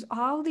up. There's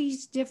all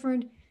these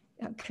different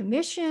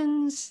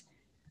commissions,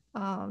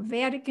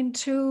 Vatican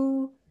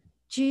II,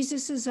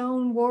 Jesus's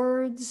own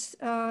words,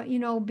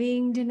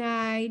 being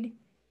denied.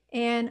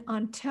 And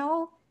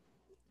until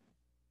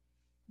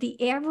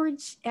the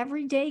average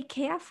everyday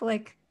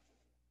Catholic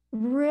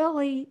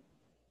really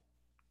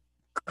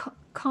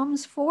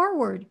comes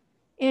forward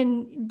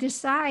and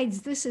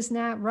decides this is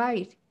not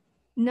right,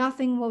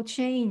 nothing will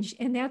change.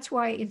 And that's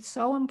why it's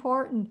so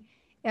important.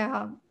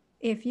 Uh,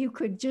 if you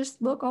could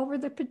just look over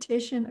the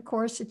petition, of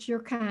course, it's your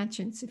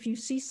conscience. If you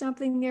see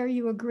something there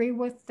you agree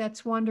with,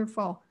 that's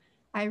wonderful.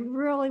 I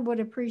really would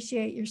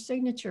appreciate your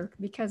signature,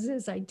 because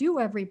as I do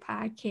every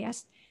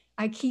podcast,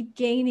 I keep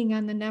gaining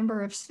on the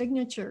number of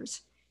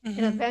signatures. And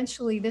Mm-hmm.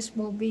 eventually this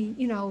will be,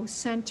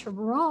 sent to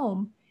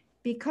Rome,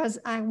 because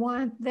I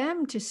want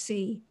them to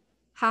see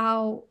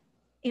how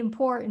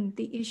important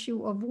the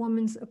issue of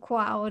women's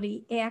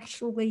equality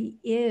actually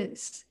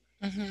is.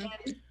 Mm-hmm.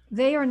 And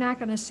they are not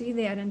going to see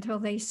that until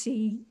they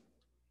see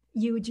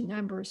huge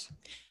numbers.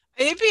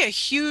 It'd be a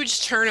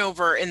huge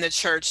turnover in the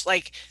church,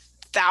 like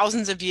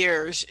thousands of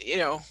years,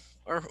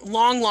 or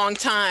long, long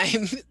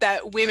time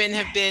that women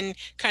have been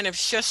kind of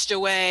shushed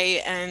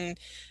away. And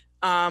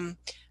um,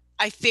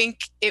 I think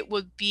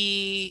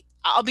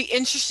I'll be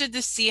interested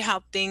to see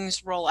how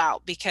things roll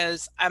out,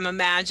 because I'm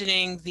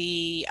imagining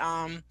the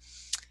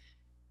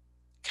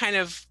kind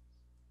of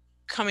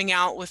coming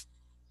out with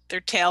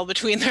their tail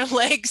between their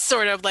legs,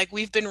 sort of like,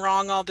 we've been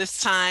wrong all this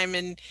time,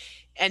 and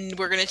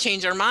we're going to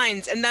change our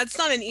minds. And that's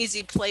not an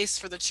easy place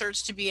for the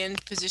church to be in,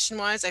 position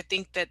wise. I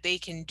think that they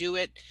can do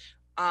it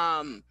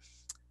um,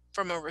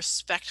 in a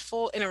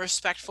respectful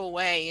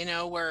way,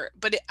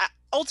 but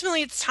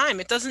ultimately it's time.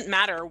 It doesn't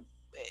matter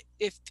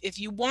if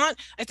you want.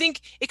 I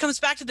think it comes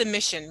back to the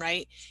mission,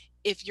 right?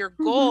 If your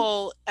Mm-hmm.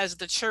 goal as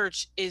the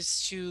church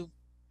is to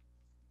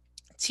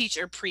teach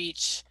or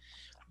preach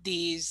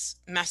these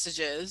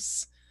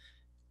messages,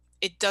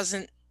 it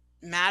doesn't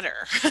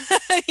matter.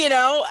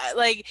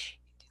 Like,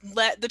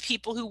 let the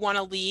people who want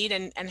to lead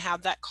and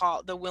have that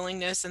call, the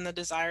willingness and the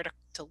desire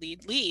to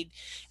lead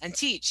and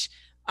teach.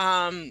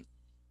 I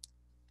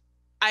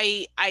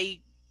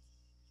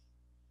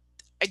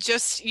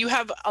just, you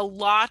have a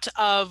lot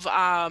of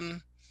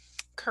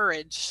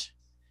courage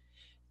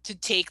to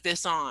take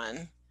this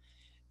on.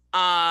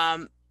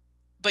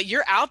 But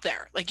you're out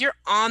there, like, you're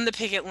on the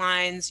picket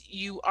lines,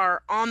 you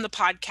are on the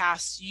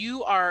podcast,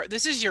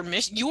 this is your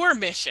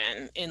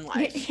mission in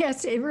life.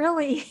 Yes, it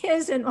really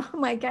is. And oh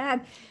my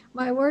God,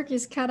 my work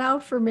is cut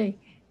out for me.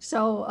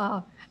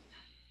 So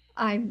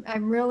I'm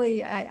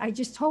really I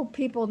just hope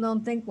people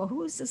don't think, well,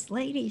 who is this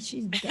lady?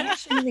 She's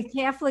bashing the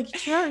Catholic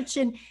Church.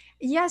 And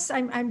yes,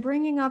 I'm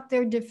bringing up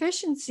their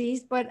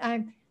deficiencies, but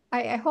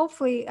I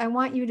hopefully I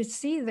want you to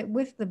see that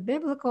with the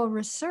biblical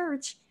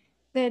research,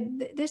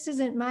 that this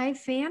isn't my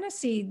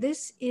fantasy.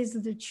 This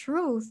is the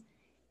truth,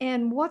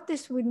 and what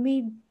this would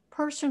mean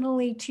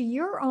personally to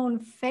your own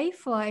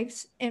faith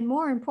lives, and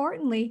more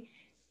importantly,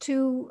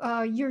 to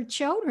your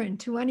children,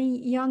 to any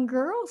young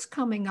girls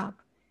coming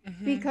up,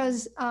 Mm-hmm.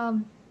 because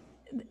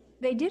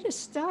they did a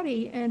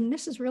study, and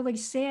this is really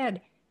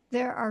sad.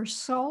 There are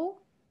so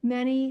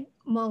many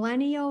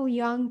millennial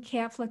young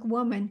Catholic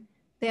women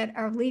that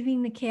are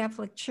leaving the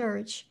Catholic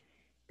Church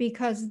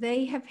because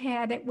they have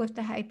had it with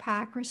the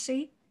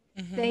hypocrisy,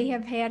 they Mm-hmm.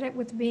 have had it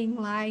with being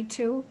lied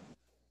to,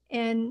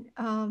 and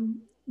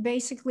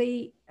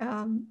basically,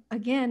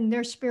 again,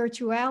 their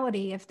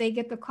spirituality. If they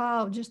get the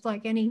call, just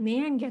like any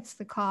man gets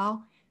the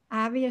call,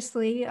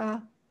 obviously,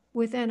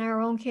 within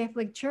our own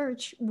Catholic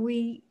Church,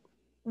 we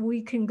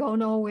can go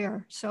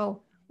nowhere.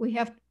 So we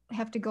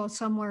have to go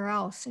somewhere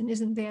else. And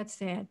isn't that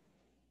sad?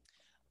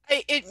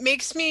 It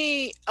makes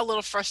me a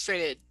little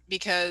frustrated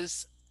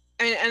because,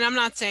 and I'm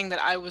not saying that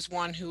I was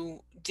one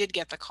who did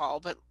get the call,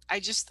 but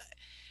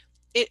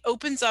it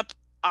opens up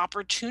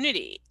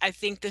opportunity. I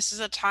think this is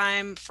a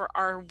time for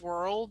our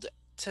world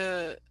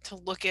to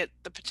look at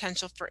the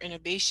potential for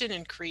innovation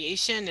and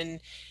creation,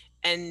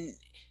 and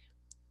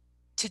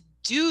to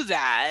do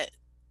that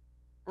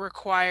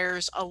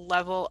requires a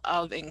level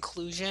of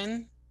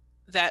inclusion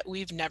that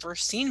we've never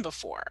seen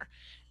before.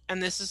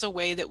 And this is a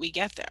way that we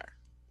get there.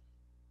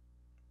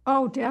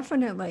 Oh,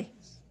 definitely.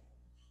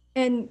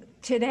 And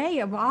today,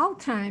 of all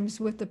times,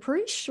 with the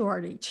priest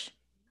shortage,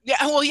 Yeah,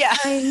 well, yeah.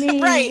 I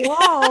mean, Right.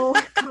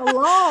 whoa,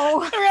 hello.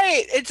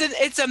 Right.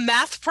 It's a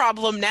math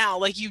problem now.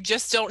 Like, you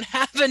just don't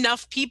have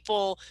enough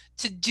people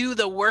to do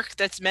the work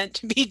that's meant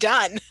to be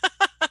done.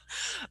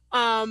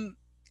 Um,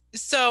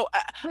 so,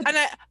 But and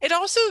it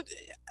also,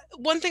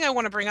 one thing I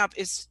want to bring up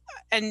is,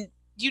 and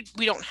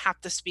we don't have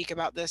to speak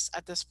about this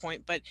at this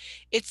point, but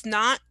it's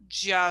not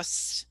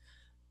just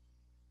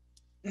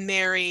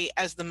Mary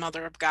as the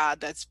mother of God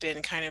that's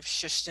been kind of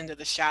shushed into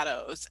the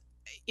shadows.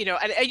 And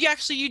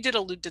you did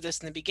allude to this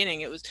in the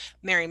beginning. It was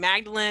Mary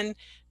Magdalene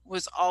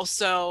was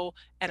also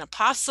an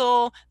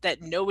apostle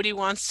that nobody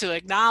wants to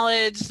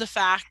acknowledge the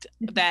fact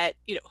that,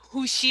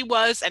 who she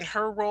was and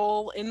her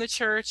role in the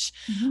church.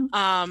 mhm.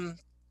 Um,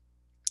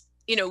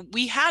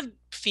 we had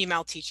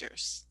female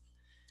teachers.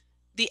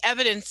 The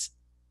evidence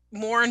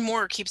more and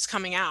more keeps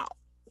coming out.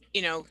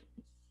 You know,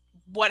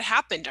 what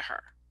happened to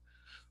her?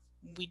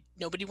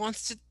 Nobody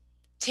wants to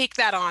take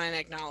that on and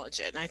acknowledge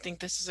it. And I think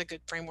this is a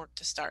good framework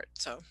to start.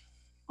 So,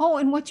 Oh,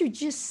 and what you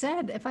just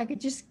said, if I could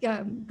just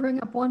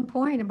bring up one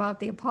point about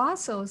the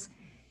apostles,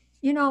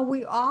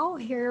 we all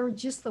hear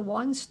just the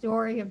one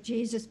story of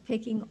Jesus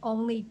picking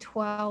only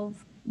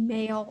 12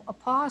 male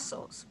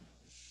apostles.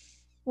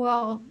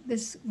 Well,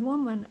 this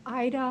woman,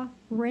 Ida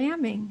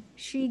Ramming,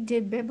 she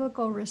did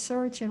biblical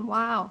research, and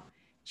wow,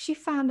 she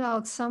found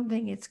out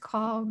something. It's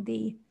called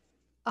the,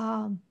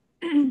 um,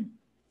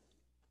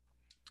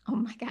 oh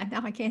my God,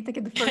 now I can't think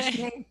of the first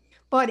name,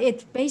 but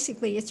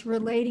it's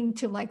relating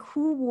to like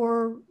who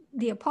were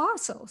the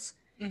apostles.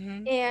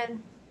 mm-hmm,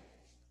 And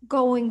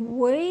going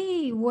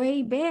way,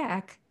 way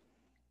back,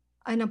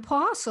 an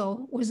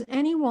apostle was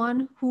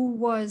anyone who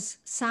was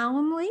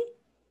solemnly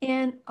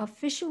and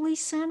officially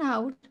sent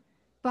out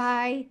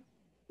by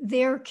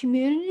their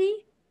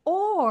community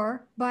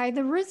or by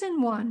the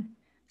risen one.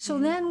 So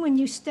mm-hmm, then, when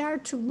you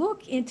start to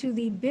look into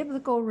the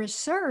biblical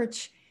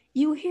research,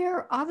 you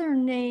hear other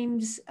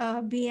names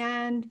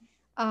beyond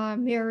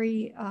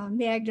Mary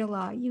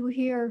Magdala. You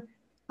hear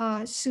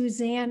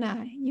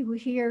Susanna. You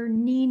hear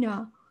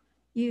Nina.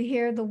 You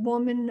hear the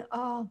woman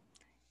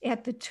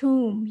at the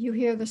tomb. You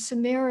hear the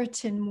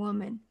Samaritan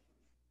woman.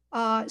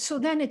 So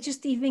then it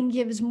just even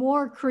gives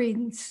more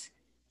credence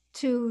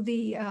to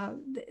the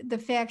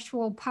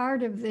factual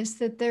part of this,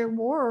 that there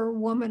were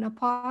woman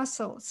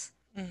apostles.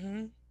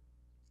 mm-hmm.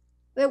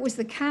 That was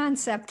the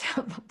concept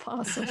of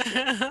apostleship.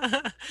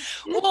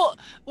 Well,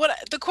 what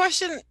the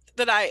question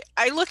that I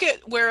look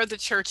at where the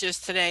church is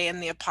today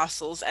and the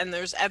apostles, and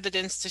there's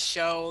evidence to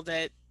show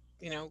that,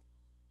 you know,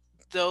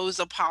 those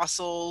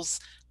apostles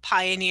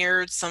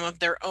pioneered some of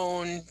their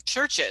own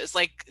churches,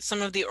 like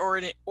some of the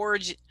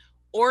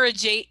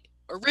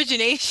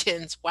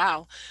originations,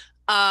 wow,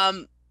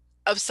 um,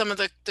 of some of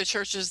the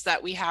churches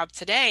that we have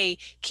today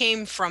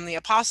came from the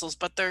apostles,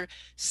 but they're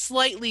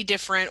slightly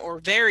different or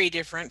very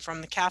different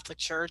from the Catholic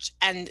Church,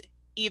 and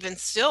even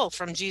still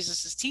from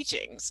Jesus's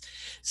teachings.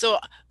 So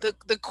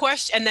the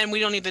question, and then we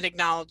don't even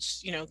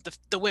acknowledge,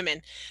 the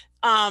women.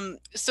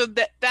 So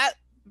that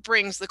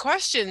brings the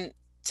question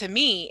to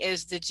me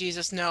is, did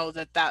Jesus know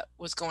that that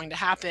was going to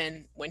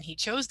happen when he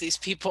chose these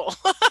people?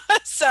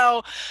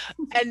 So,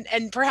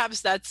 and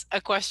perhaps that's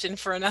a question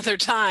for another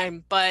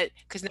time, but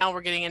because now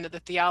we're getting into the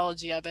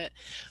theology of it.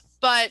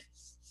 But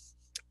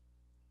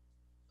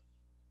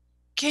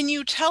can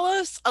you tell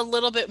us a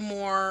little bit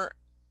more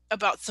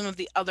about some of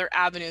the other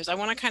avenues. I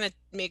want to kind of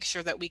make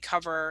sure that we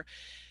cover,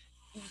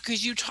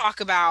 because you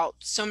talk about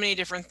so many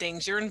different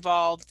things. You're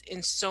involved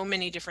in so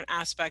many different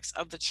aspects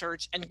of the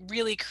church and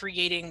really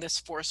creating this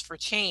force for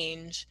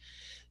change.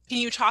 Can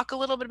you talk a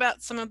little bit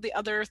about some of the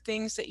other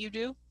things that you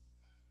do?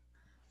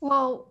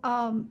 Well,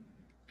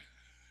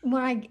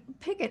 when I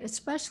pick it,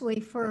 especially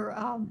for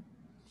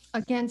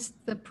against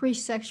the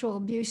pre-sexual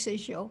abuse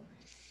issue,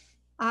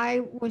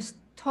 I was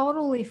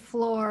totally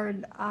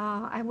floored.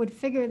 I would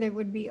figure there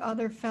would be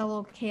other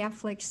fellow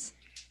Catholics,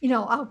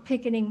 out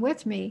picketing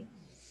with me.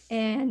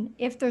 And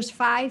if there's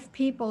 5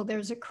 people,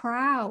 there's a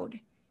crowd.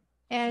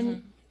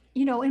 And,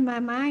 Mm-hmm. in my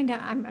mind,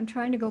 I'm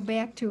trying to go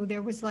back to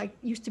there was like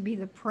used to be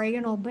the pray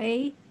and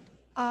obey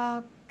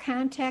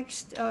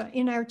context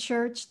in our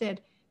church that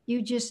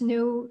you just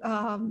knew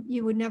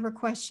you would never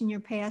question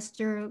your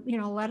pastor,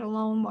 let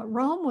alone what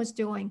Rome was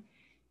doing.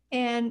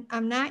 And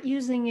I'm not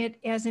using it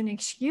as an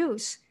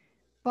excuse,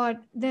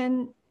 but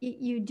then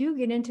you do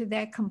get into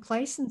that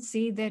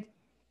complacency that,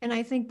 and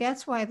I think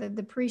that's why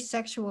the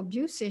pre-sexual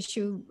abuse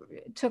issue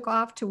took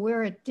off to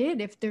where it did.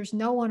 If there's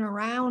no one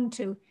around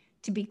to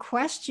be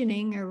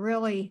questioning or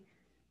really,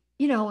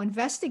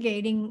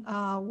 investigating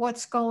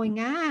what's going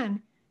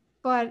on.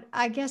 But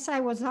I guess I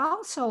was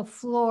also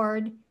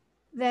floored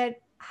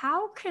that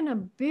how can a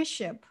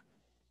bishop,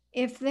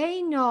 if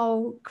they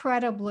know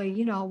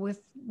credibly, with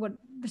what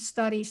the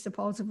studies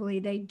supposedly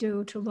they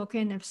do to look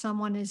in if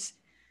someone is,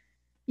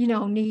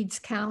 needs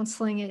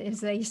counseling, as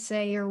they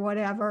say, or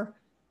whatever,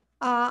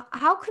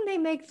 how can they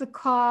make the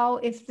call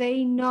if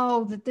they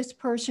know that this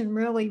person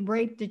really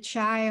raped a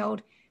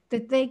child,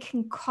 that they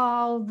can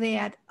call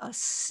that a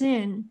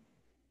sin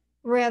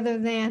rather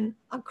than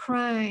a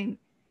crime?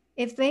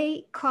 If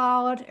they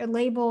call it or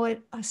label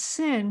it a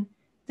sin,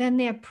 then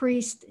that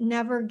priest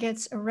never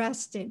gets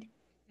arrested.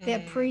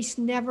 That Mm-hmm. priest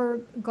never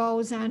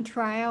goes on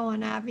trial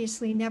and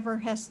obviously never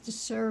has to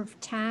serve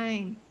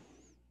time.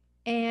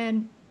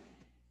 And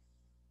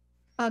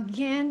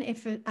again,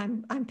 if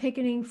I'm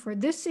picketing for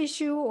this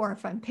issue or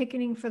if I'm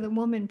picketing for the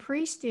woman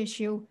priest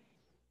issue,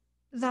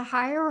 the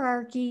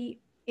hierarchy,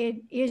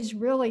 it is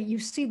really, you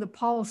see the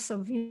pulse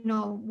of,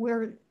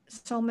 where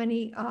so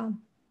many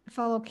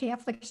fellow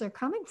Catholics are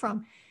coming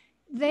from.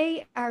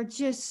 They are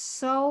just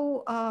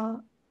so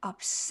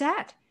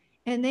upset,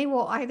 and they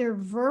will either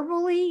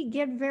verbally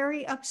get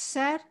very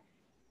upset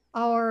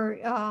or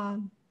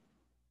I'm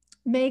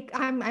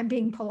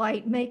being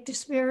polite, make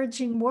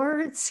disparaging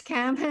words,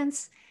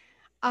 comments.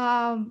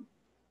 Um,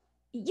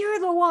 you're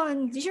the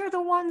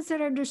ones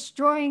that are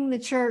destroying the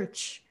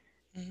church.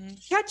 Mm-hmm.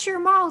 Shut your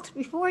mouth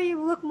before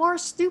you look more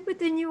stupid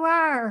than you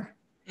are.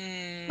 Go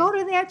Mm.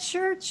 to that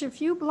church a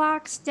few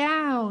blocks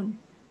down.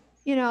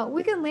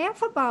 We can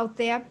laugh about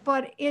that,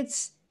 but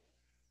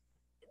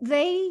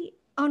they,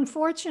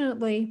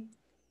 unfortunately,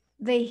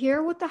 they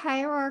hear what the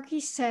hierarchy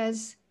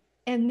says,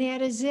 and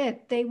that is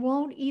it. They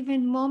won't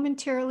even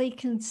momentarily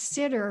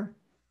consider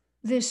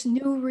this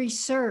new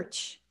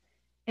research.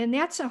 And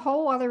that's a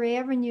whole other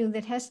avenue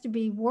that has to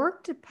be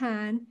worked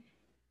upon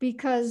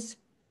because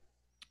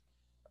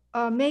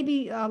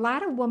maybe a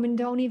lot of women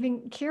don't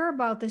even care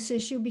about this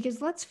issue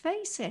because let's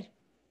face it,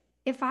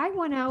 if I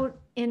went out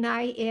and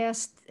I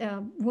asked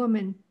a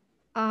woman,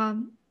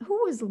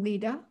 who was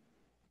Lita?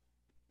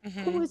 Who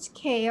Mm-hmm. was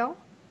Kale?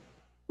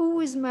 Who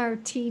was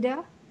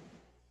Martita?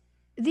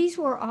 These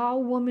were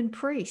all woman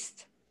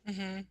priests.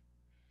 Mm-hmm.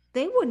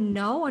 They wouldn't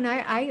know, and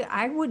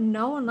I wouldn't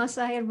know unless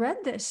I had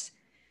read this.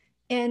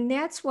 And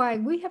that's why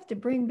we have to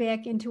bring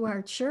back into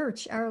our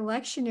church, our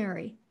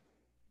lectionary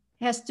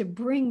has to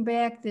bring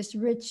back this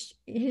rich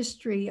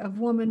history of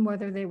women,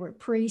 whether they were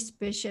priests,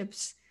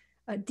 bishops,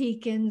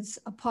 deacons,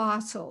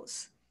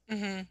 apostles.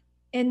 Mm-hmm.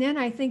 And then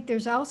I think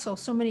there's also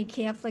so many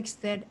Catholics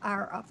that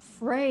are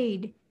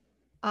afraid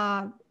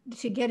uh,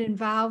 to get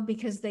involved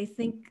because they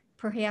think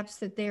perhaps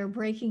that they're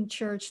breaking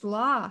church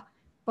law.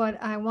 But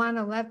I want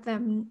to let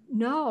them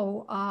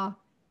know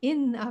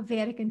in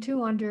Vatican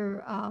II,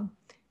 under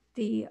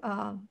the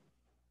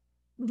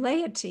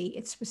laity,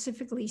 it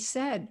specifically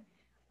said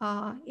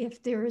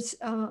if there's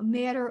a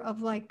matter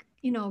of like,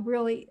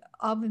 really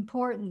of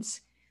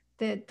importance,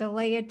 that the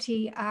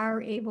laity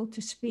are able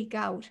to speak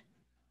out.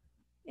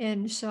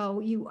 And so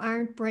you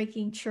aren't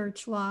breaking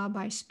church law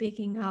by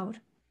speaking out.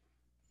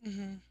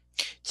 Mm-hmm.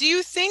 Do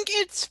you think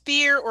it's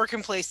fear or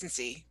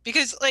complacency?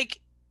 Because, like,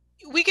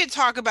 we could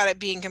talk about it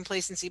being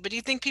complacency, but do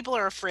you think people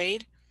are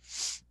afraid?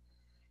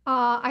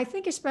 I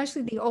think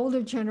especially the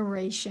older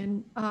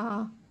generation,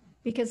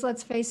 because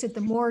let's face it,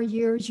 the more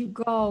years you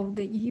go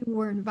that you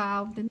were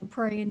involved in the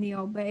pray and the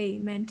obey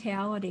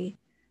mentality,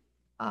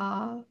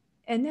 uh,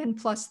 and then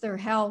plus their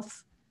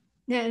health.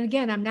 And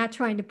again, I'm not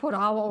trying to put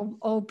all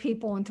old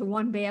people into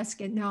one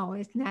basket. No,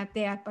 it's not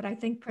that. But I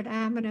think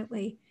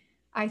predominantly,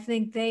 I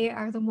think they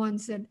are the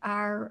ones that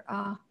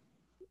are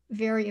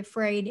very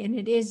afraid, and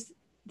it is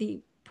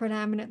the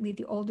predominantly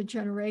the older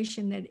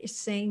generation that is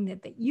saying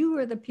that you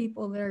are the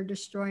people that are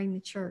destroying the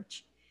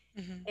church.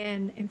 Mm-hmm.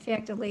 And in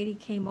fact, a lady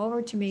came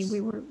over to me. We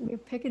were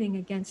picketing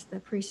against the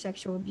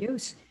pre-sexual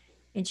abuse,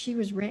 and she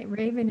was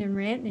raving and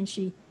ranting, and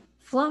she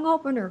flung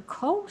open her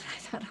coat. I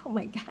thought, oh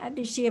my God,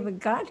 does she have a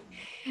gun?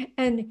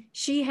 And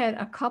she had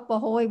a cup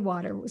of holy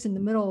water. It was in the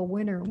middle of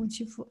winter when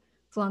she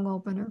flung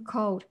open her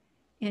coat.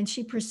 And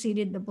she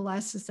proceeded to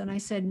bless us. And I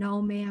said,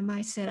 no, ma'am.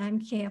 I said, I'm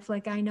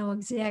Catholic. I know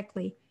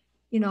exactly,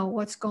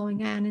 what's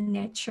going on in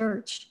that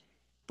church.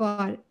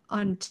 But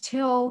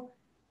until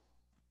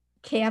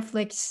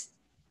Catholics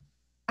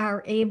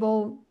are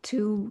able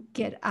to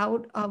get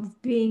out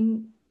of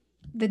being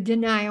the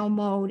denial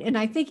mode. And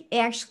I think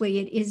actually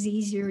it is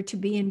easier to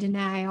be in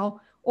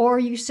denial, or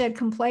you said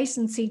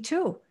complacency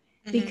too,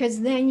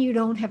 because then you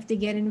don't have to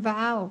get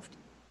involved.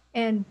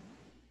 And,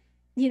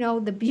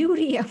 the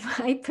beauty of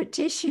my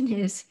petition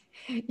is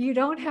you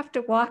don't have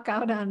to walk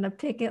out on the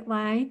picket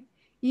line.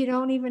 You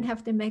don't even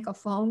have to make a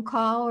phone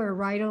call or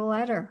write a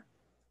letter.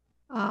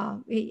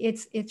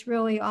 It's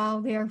really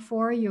all there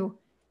for you.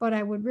 But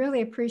I would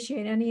really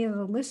appreciate any of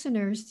the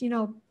listeners,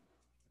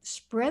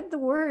 spread the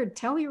word,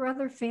 tell your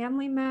other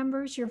family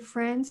members, your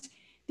friends,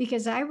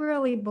 because I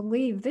really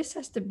believe this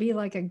has to be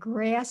like a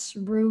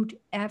grassroots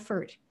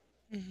effort.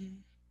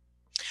 And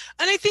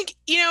I think,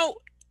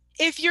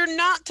 if you're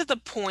not to the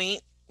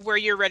point where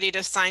you're ready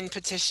to sign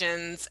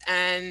petitions,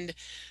 and,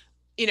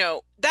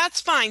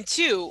 that's fine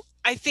too.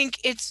 I think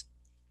it's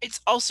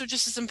also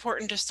just as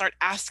important to start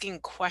asking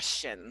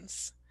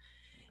questions.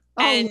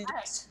 Oh, And,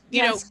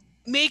 yes.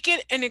 make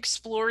it an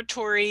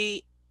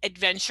exploratory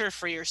adventure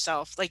for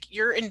yourself. Like,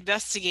 you're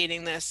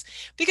investigating this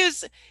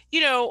because,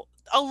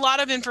 a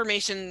lot of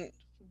information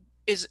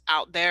is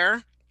out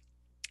there.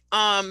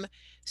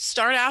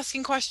 Start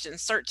asking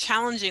questions, start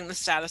challenging the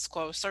status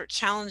quo, start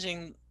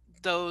challenging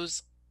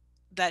those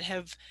that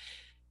have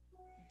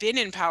been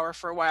in power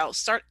for a while.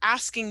 Start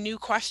asking new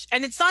questions.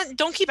 And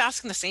don't keep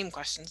asking the same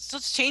questions.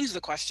 Let's change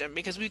the question,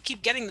 because we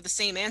keep getting to the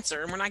same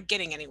answer and we're not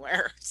getting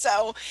anywhere.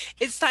 So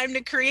it's time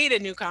to create a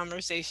new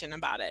conversation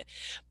about it.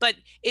 But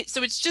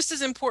it's just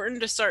as important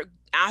to start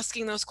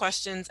asking those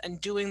questions and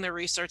doing the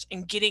research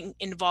and getting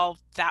involved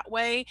that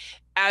way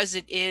as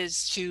it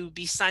is to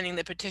be signing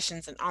the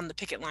petitions and on the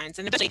picket lines.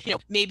 And eventually,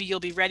 maybe you'll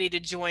be ready to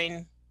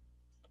join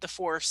the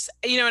force,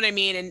 you know what I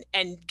mean,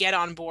 and get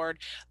on board.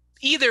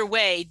 Either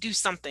way, do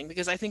something,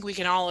 because I think we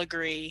can all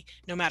agree,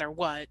 no matter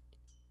what,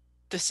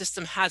 the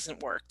system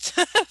hasn't worked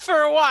for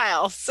a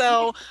while.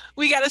 So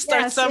we got to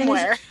start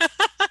somewhere.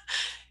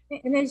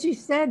 And as you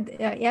said,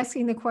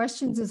 asking the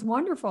questions is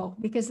wonderful,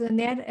 because then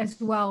that as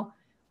well,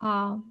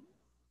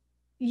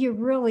 you're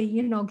really,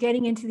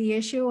 getting into the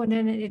issue, and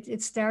then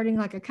it's starting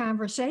like a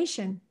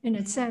conversation in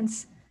a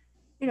sense,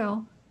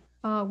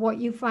 what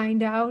you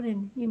find out,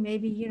 and you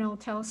maybe,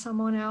 tell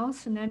someone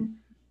else, and then,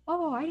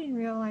 oh, I didn't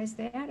realize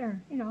that,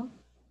 or,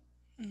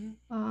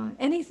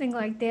 anything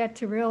like that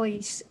to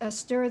really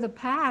stir the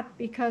pot,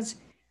 because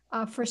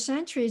for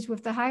centuries,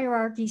 with the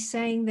hierarchy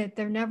saying that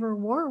there never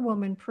were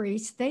women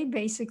priests, they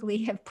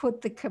basically have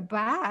put the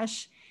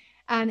kibosh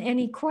on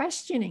any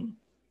questioning.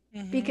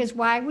 Because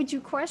why would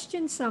you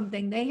question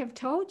something? They have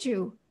told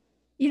you,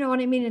 you know what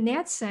I mean, in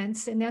that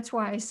sense. And that's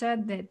why I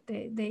said that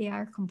they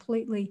are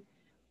completely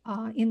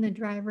in the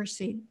driver's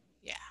seat.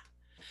 Yeah.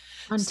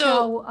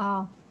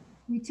 Until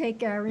we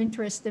take our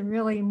interest and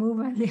really move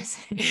on this.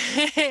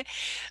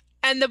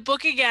 And the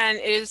book, again,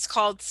 is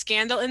called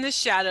Scandal in the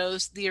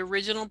Shadows, The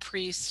Original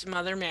Priest,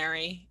 Mother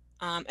Mary.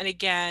 And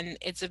again,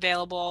 it's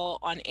available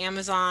on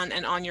Amazon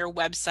and on your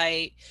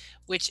website,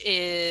 which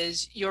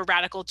is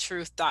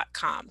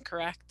yourradicaltruth.com,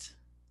 correct?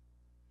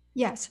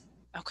 Yes.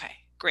 Okay,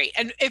 great.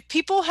 And if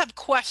people have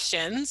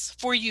questions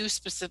for you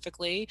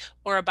specifically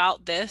or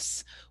about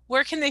this,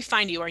 where can they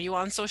find you? Are you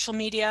on social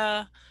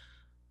media?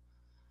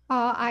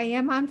 I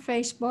am on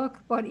Facebook,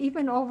 but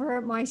even over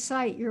at my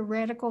site,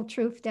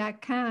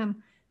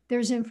 yourradicaltruth.com,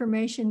 there's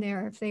information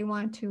there if they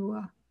want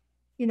to,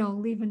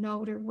 leave a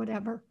note or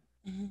whatever.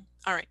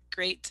 All right,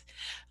 great.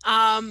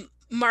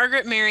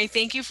 Margaret, Mary,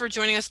 thank you for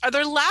joining us. Are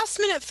there last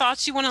minute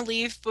thoughts you want to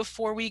leave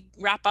before we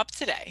wrap up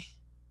today?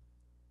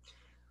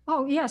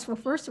 Oh, yes. Well,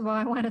 first of all,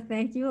 I want to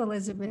thank you,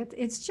 Elizabeth.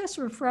 It's just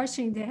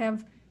refreshing to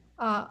have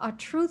a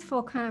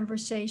truthful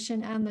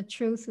conversation on the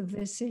truth of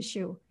this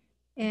issue.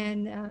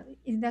 And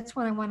that's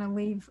what I want to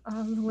leave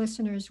the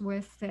listeners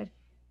with, that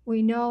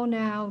we know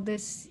now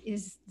this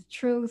is the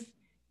truth.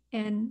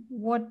 And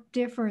what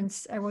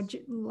difference, I would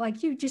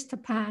like you just to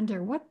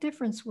ponder, what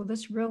difference will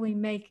this really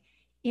make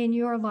in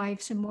your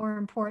lives, and more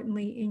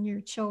importantly, in your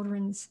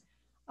children's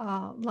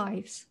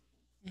lives?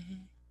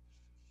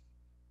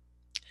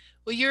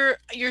 Well,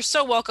 you're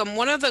so welcome.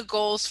 One of the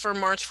goals for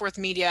March 4th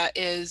Media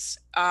is,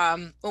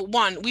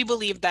 one, we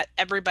believe that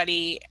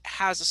everybody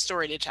has a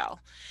story to tell.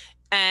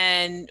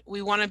 And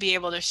we want to be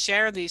able to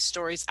share these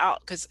stories out,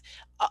 because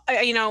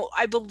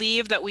I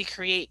believe that we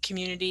create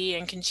community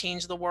and can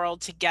change the world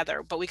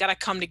together, but we got to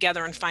come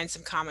together and find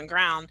some common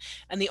ground.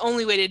 And the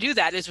only way to do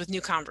that is with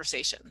new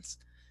conversations.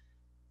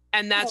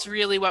 And that's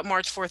really what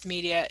March 4th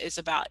Media is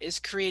about, is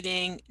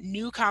creating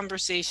new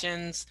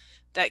conversations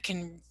that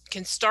can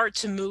start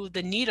to move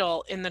the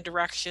needle in the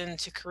direction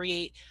to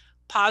create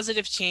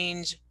positive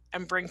change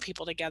and bring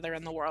people together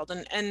in the world.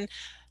 And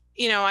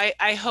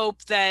I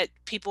hope that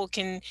people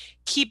can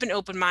keep an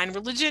open mind.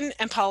 Religion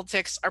and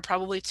politics are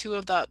probably two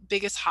of the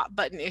biggest hot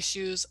button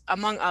issues,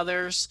 among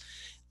others.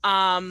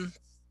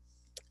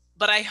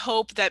 But I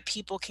hope that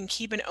people can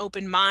keep an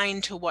open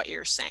mind to what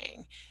you're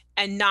saying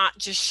and not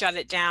just shut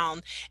it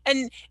down.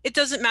 And it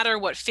doesn't matter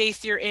what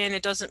faith you're in.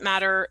 It doesn't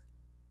matter,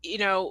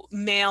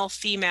 male,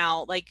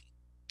 female. Like,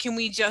 can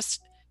we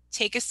just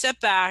take a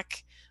step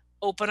back,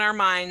 open our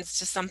minds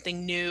to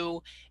something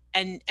new,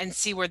 and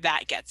see where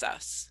that gets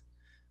us?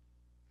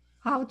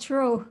 How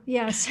true.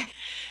 Yes.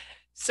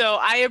 So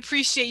I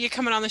appreciate you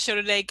coming on the show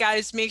today.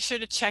 Guys, make sure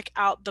to check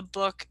out the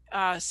book,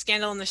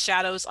 Scandal in the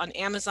Shadows, on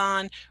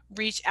Amazon.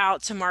 Reach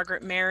out to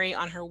Margaret Mary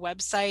on her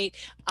website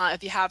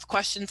if you have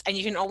questions, and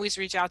you can always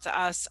reach out to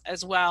us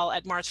as well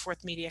at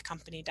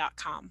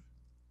march4thmediacompany.com.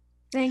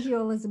 Thank you,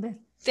 Elizabeth.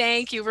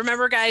 Thank you.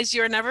 Remember, guys,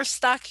 you are never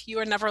stuck, you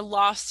are never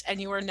lost, and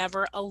you are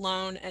never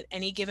alone at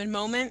any given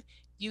moment.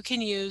 You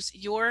can use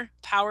your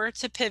power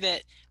to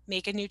pivot,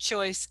 make a new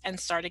choice, and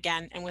start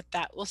again. And with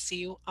that, we'll see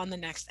you on the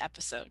next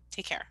episode.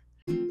 Take care.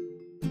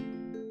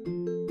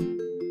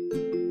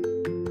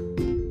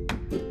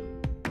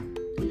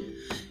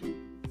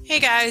 Hey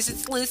guys,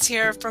 it's Liz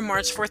here from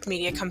March 4th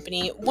Media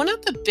Company. One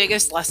of the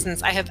biggest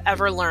lessons I have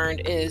ever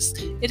learned is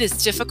it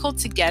is difficult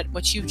to get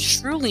what you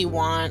truly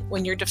want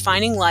when you're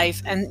defining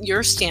life and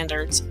your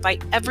standards by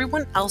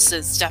everyone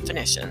else's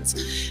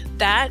definitions.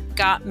 That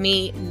got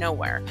me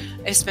nowhere.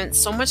 I spent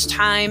so much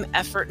time,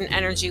 effort, and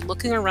energy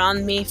looking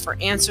around me for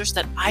answers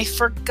that I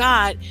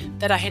forgot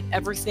that I had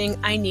everything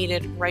I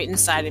needed right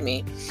inside of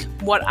me.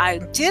 What I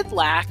did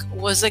lack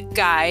was a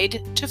guide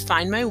to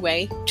find my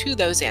way to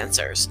those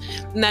answers.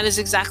 And that is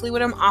exactly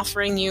what I'm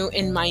offering you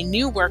in my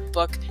new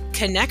workbook,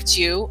 Connect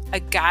You, a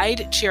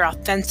guide to your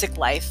authentic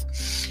life.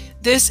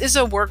 This is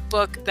a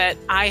workbook that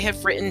I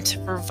have written to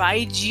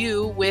provide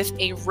you with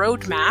a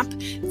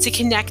roadmap to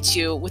connect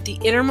you with the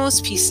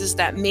innermost pieces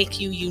that make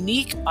you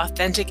unique,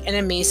 authentic, and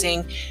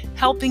amazing,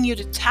 helping you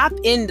to tap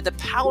into the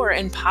power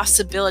and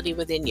possibility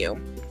within you.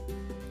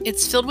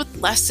 It's filled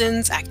with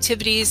lessons,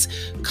 activities,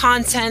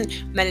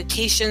 content,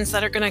 meditations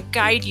that are going to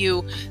guide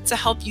you to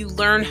help you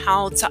learn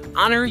how to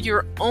honor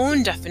your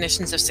own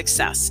definitions of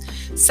success,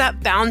 set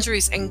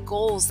boundaries and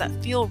goals that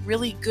feel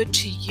really good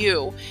to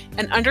you,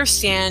 and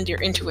understand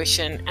your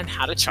intuition and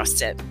how to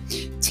trust it.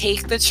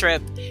 Take the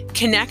trip.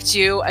 Connect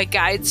You, a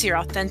guide to your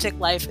authentic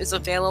life, is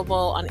available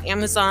on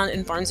Amazon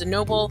and Barnes &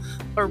 Noble,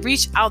 or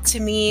reach out to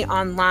me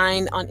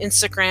online on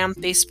Instagram,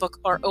 Facebook,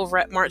 or over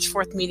at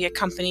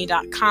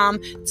march4thmediacompany.com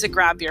to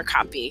grab your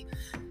copy.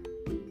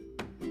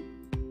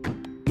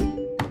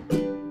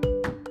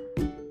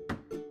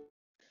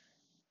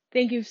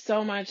 Thank you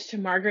so much to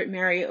Margaret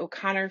Mary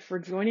O'Connor for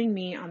joining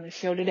me on the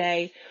show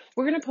today.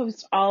 We're going to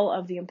post all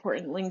of the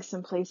important links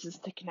and places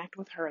to connect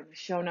with her in the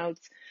show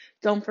notes.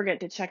 Don't forget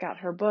to check out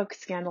her book,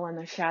 Scandal in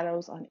the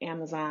Shadows, on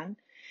Amazon.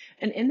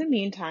 And in the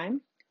meantime,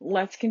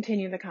 let's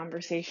continue the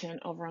conversation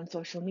over on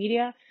social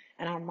media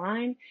and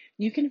online.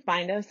 You can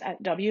find us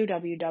at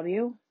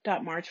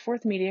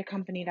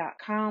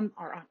www.march4thmediacompany.com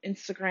or on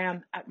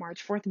Instagram at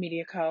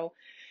March4thMediaCo,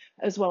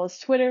 as well as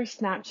Twitter,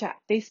 Snapchat,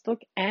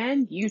 Facebook,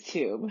 and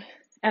YouTube.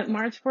 At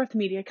March 4th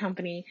Media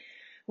Company,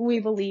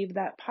 we believe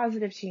that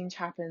positive change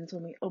happens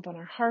when we open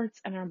our hearts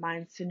and our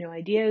minds to new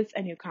ideas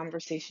and new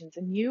conversations,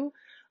 and you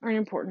are an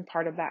important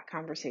part of that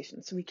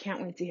conversation, so we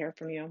can't wait to hear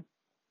from you.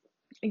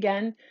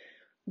 Again,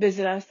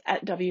 visit us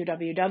at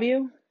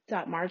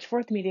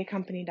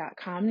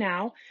www.march4thmediacompany.com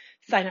now.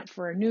 Sign up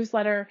for our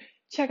newsletter,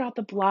 check out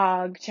the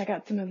blog, check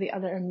out some of the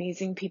other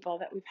amazing people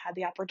that we've had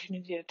the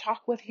opportunity to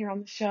talk with here on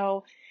the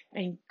show,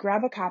 and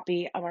grab a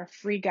copy of our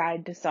free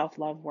guide to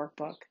self-love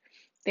workbook.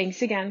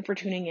 Thanks again for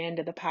tuning in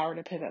to the Power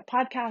to Pivot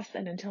podcast,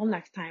 and until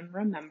next time,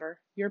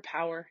 remember your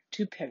power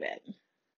to pivot.